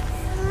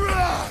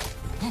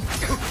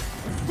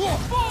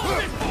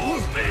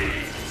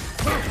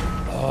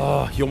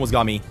 Oh, he almost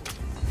got me.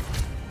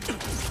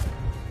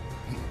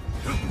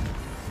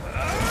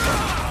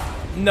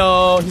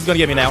 No, he's gonna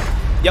get me now.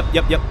 Yep.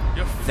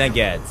 Dang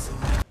it.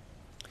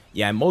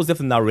 Yeah, I'm most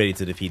definitely not ready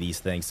to defeat these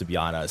things, to be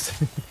honest.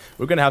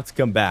 We're gonna have to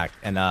come back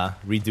and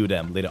redo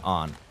them later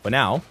on. But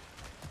now,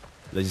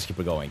 let's just keep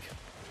it going.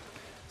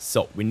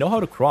 So, we know how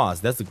to cross.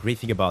 That's the great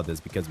thing about this,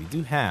 because we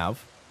do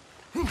have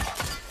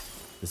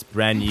this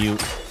brand new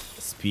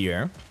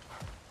spear.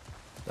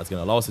 That's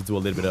gonna allow us to do a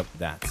little bit of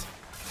that.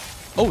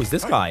 Oh, it's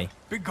this guy.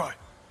 Big guy.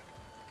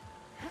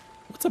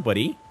 What's up,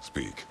 buddy?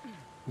 Speak.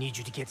 Need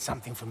you to get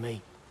something for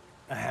me.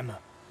 A hammer.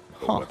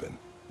 A weapon.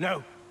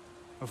 No,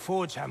 a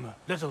forge hammer.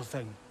 Little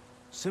thing.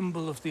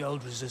 Symbol of the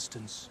old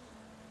resistance.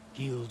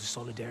 Guild,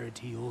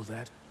 solidarity, all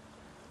that.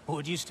 Or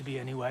it used to be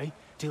anyway,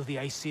 till the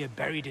Aesir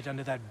buried it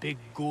under that big,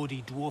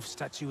 gaudy dwarf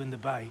statue in the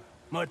bay.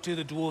 Might do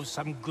the dwarves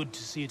some good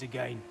to see it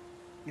again.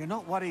 You're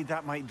not worried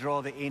that might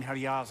draw the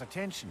Einherjar's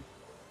attention?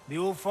 The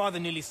old father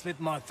nearly slit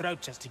my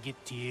throat just to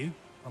get to you.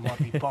 I might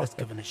be past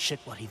giving a shit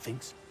what he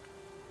thinks.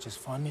 Just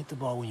find me at the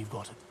bar when you've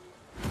got it.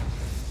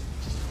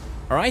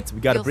 All right, we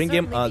got to bring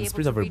him the the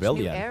Spirit of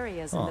Rebellion.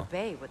 Areas in the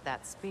bay with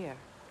that spear.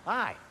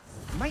 Aye.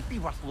 Might be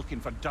worth looking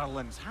for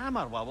Durlin's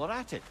hammer while we're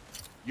at it.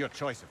 Your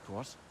choice, of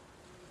course.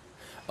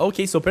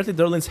 Okay, so apparently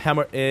Durlin's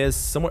hammer is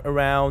somewhere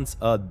around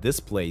this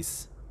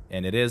place.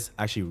 And it is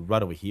actually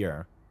right over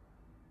here.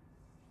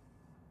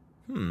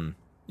 You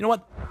know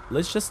what?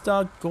 Let's just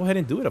go ahead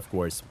and do it, of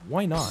course.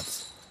 Why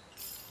not?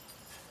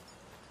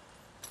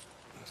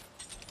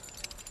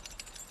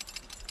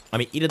 I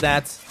mean, either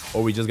that,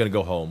 or we're just gonna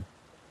go home.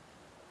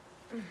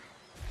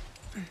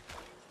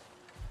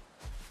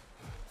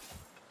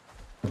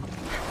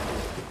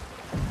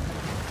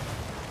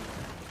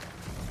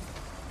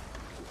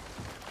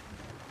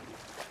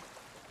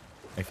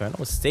 If I'm not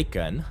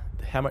mistaken,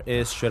 the hammer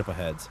is straight up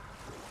ahead.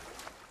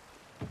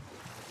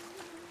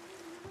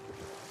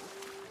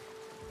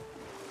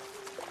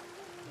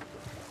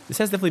 This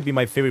has definitely been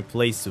my favorite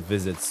place to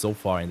visit so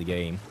far in the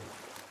game.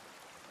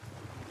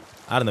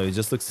 I don't know, it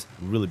just looks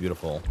really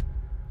beautiful.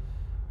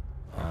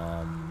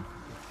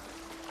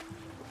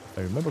 If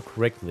I remember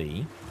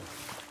correctly...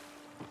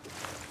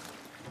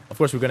 Of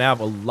course, we're gonna have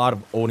a lot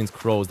of Odin's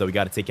crows that we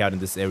gotta take out in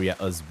this area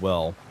as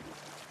well.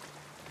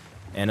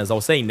 And as I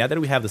was saying, now that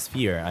we have the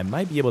sphere, I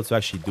might be able to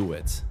actually do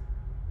it.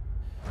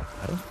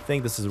 I don't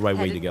think this is the right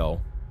way to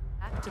go.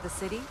 Back to the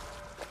city?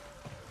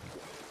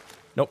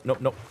 Nope, nope,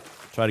 nope.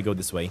 Try to go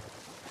this way.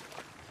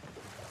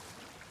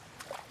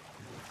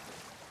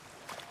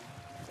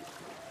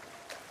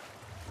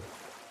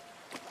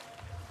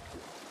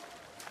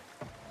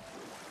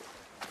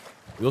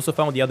 We also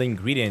found the other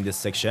ingredient in this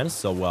section,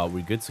 so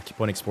we're good to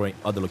keep on exploring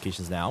other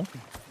locations now.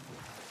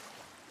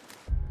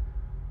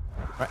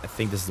 Alright, I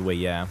think this is the way,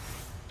 yeah.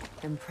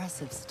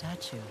 Impressive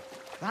statue.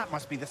 That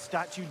must be the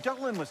statue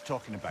Durlin was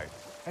talking about.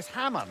 His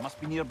hammer must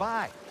be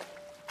nearby.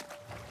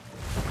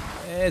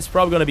 It's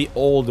probably gonna be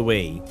all the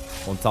way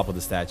on top of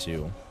the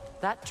statue.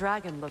 That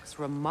dragon looks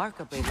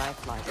remarkably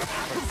lifelike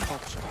for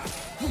sculpture.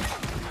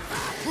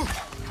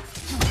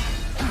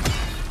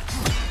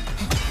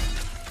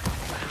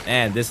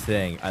 And this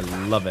thing, I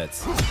love it.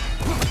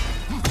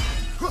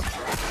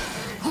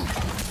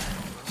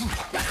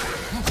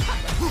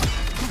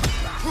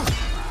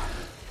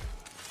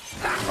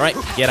 Alright,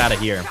 get out of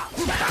here.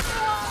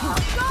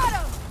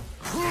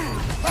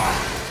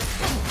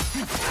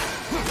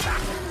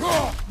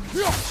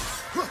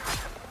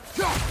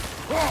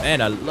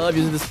 Man, I love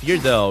using the spear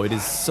though, it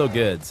is so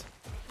good.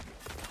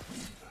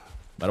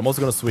 But I'm also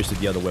gonna switch to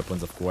the other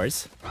weapons, of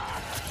course.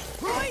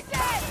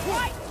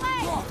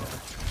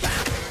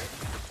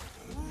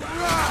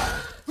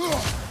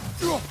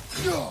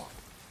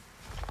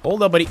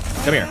 Hold up, buddy.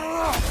 Come here.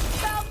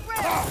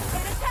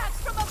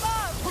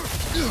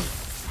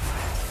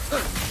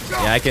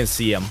 Yeah, I can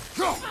see him.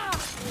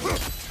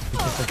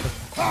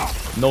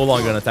 No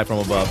longer an attack from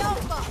above.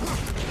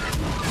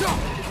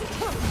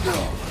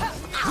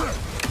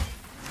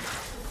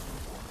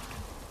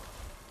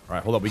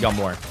 Alright, hold up. We got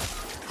more.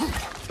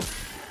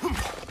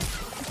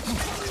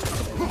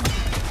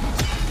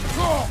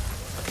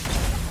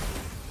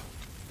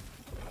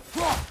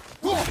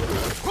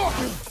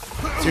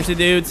 Seriously,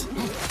 dudes?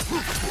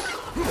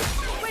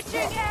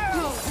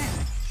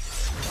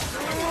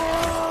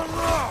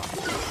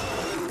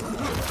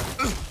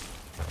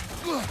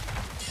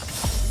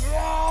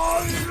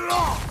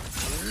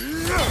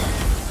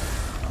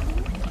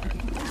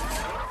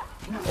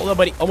 Hold up,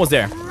 buddy. Almost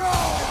there.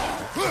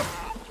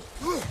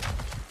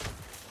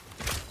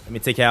 Let me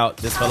take out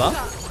this fella.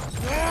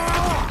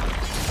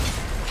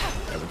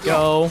 There we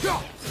go.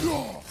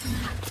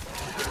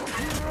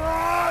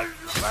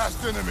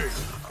 Last enemy.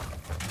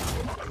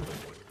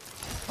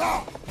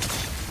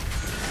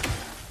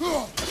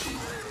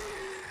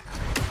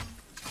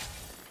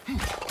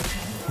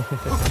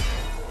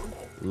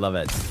 Love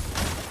it.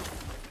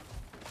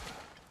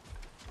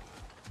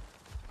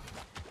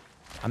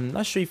 I'm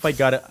not sure if I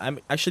got it. I'm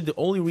actually the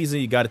only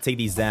reason you gotta take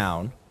these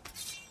down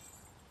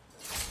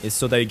is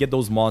so that you get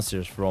those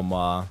monsters from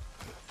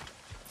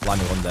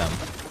climbing on them.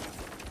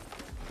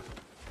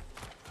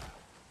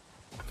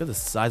 Look at the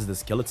size of the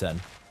skeleton.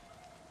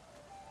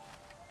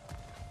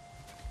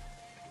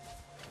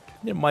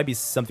 There might be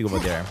something over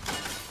there.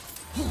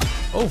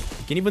 Oh,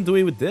 you can even do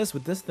it with this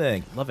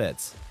thing. Love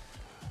it.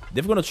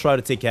 They're gonna try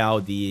to take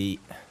out the...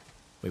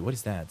 Wait, what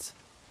is that?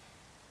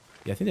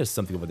 Yeah, I think there's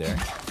something over there.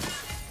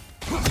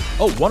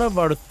 Oh, one of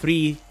our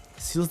 3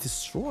 seals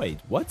destroyed.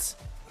 What?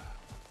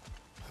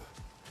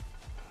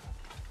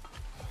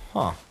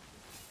 Huh.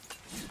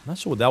 Not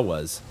sure what that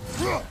was.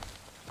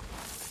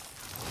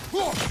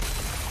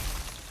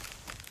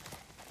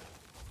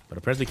 But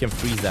apparently we can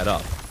freeze that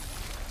up.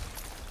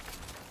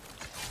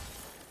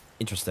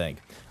 Interesting.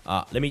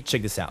 Let me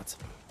check this out.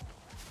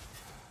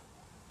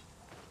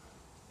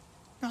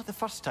 Not the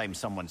first time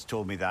someone's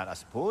told me that, I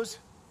suppose.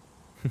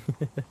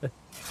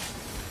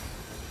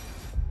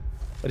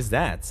 What is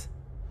that?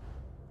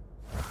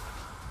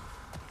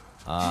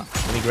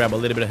 Let me grab a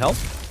little bit of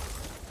health.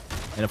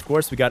 And of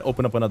course, we got to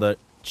open up another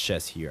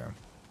chest here.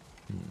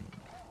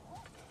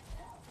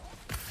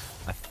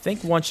 I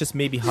think one chest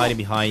may be hiding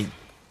behind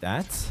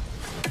that.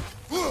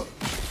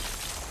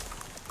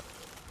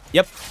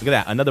 Yep, look at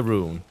that. Another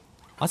rune.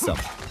 Awesome.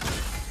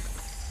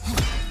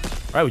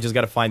 Alright, we just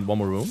got to find one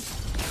more room.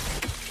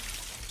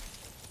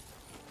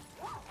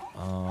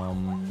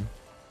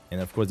 And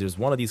of course, there's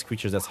one of these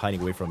creatures that's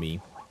hiding away from me.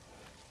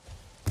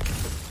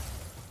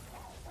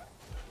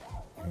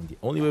 And the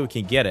only way we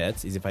can get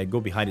it is if I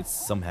go behind it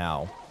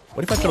somehow.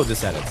 What if I throw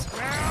this at it?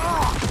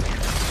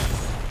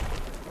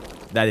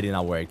 That did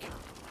not work.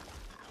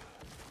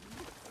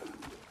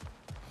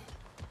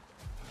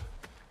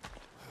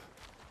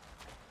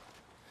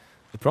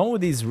 The problem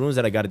with these runes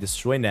that I gotta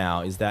destroy now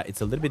is that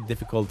it's a little bit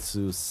difficult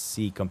to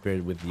see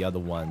compared with the other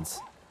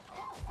ones.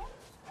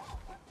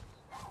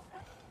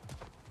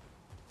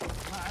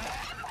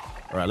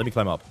 Alright, let me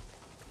climb up.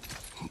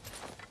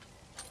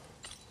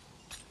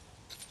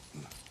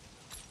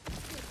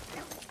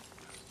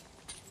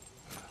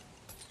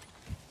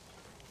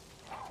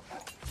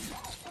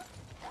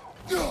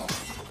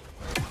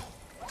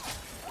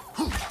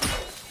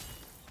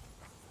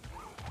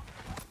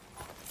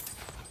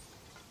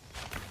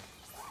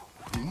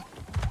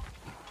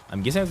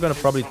 I'm guessing I'm gonna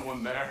probably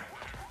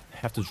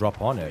have to drop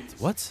on it.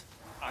 What?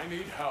 I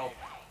need help.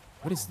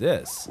 What is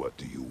this? What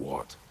do you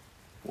want?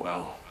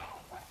 Well,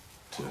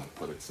 to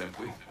put it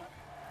simply,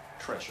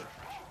 treasure.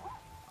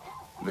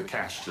 The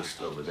cache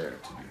just over there,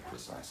 to be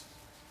precise.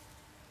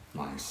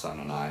 My son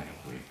and I,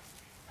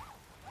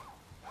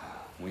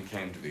 we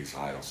came to these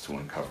isles to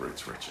uncover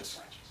its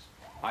riches.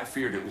 I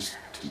feared it was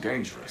too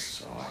dangerous,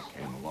 so I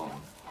came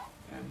along,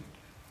 and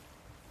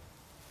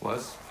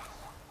was,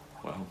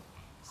 well,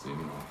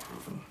 seemingly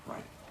proven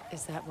right.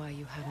 Is that why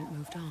you haven't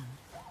moved on?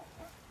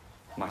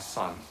 My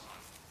son,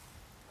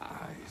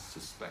 I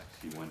suspect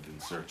he went in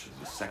search of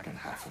the second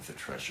half of the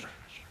treasure.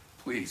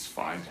 Please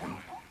find him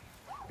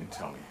and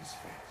tell me his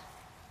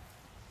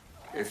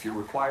fate. If you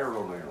require a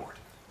reward,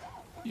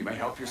 you may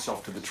help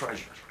yourself to the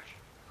treasure.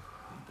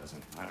 It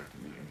doesn't matter to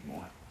me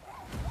anymore.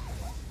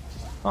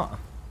 Huh.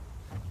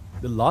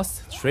 The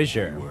lost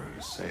treasure. We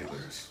were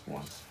sailors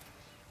once.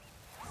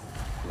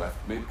 Left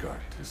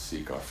Midgard to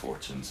seek our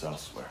fortunes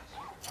elsewhere.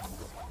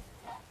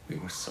 We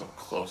were so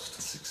close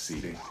to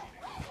succeeding.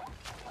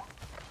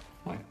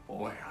 My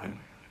boy, I'm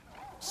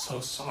so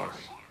sorry.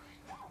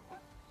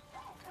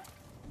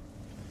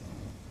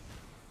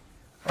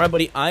 Alright,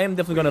 buddy, I am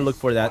definitely gonna look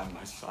for that.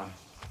 My son.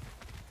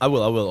 I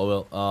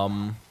will.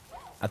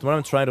 At the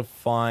moment I'm trying to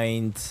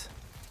find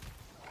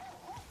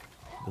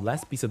the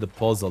last piece of the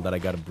puzzle that I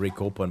gotta break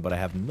open, but I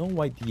have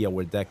no idea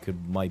where that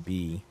might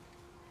be.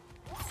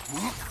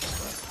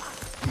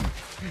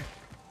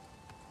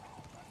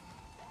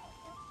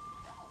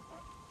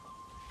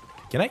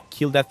 Can I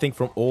kill that thing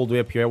from all the way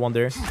up here, I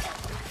wonder?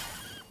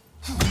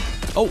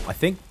 Oh, I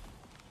think...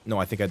 No,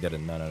 I think I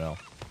didn't. No.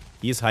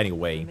 He is hiding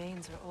away.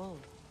 Remains are old.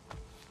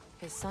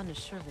 His son is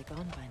surely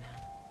gone by now.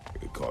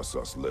 It costs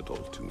us little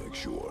to make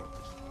sure.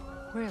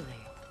 Really?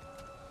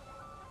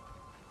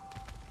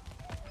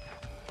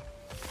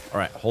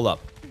 Alright, hold up.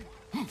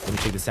 Let me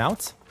check this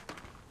out.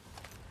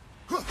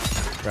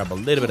 Grab a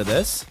little bit of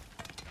this.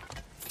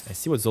 I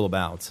see what it's all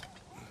about.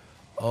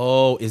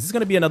 Oh, is this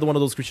gonna be another one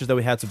of those creatures that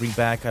we had to bring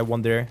back, I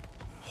wonder?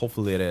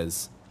 Hopefully it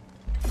is.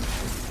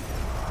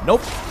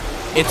 Nope.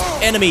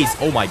 It's enemies.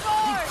 Oh my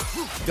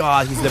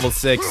god, he's level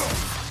 6.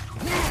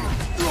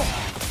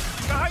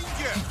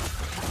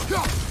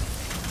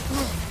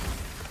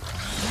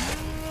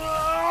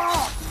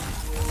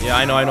 Yeah,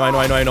 I know.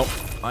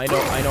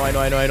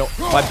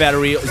 My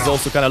battery is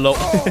also kind of low.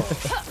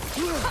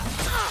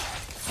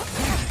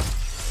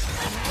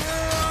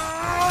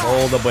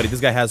 Hold up, buddy. This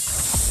guy has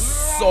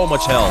so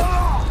much health.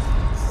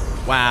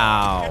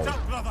 Wow.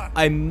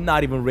 I'm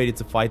not even ready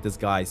to fight this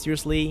guy.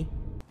 Seriously?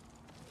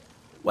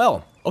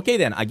 Well, okay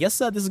then. I guess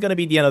this is going to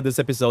be the end of this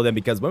episode then,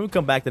 because when we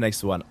come back the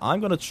next one, I'm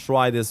going to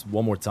try this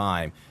one more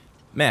time.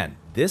 Man,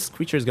 this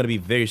creature is going to be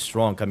very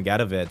strong coming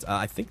out of it.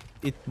 I think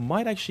it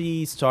might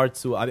actually start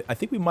to... I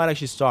think we might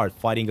actually start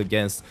fighting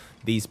against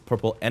these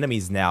purple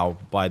enemies now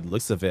by the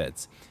looks of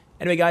it.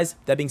 Anyway, guys,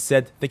 that being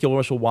said, thank you very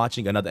much for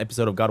watching another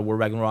episode of God of War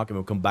Ragnarok, and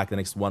we'll come back the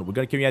next one. We're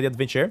going to carry on the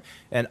adventure,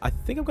 and I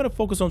think I'm going to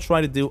focus on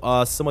trying to do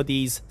some of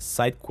these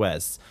side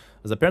quests.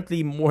 There's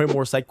apparently more and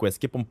more side quests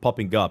keep on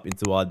popping up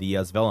into the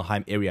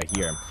Svelheim area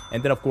here.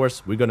 And then, of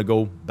course, we're going to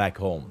go back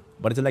home.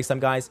 But until next time,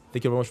 guys,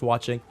 thank you very much for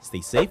watching.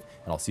 Stay safe,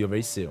 and I'll see you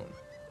very soon.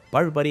 Bye,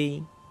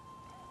 everybody.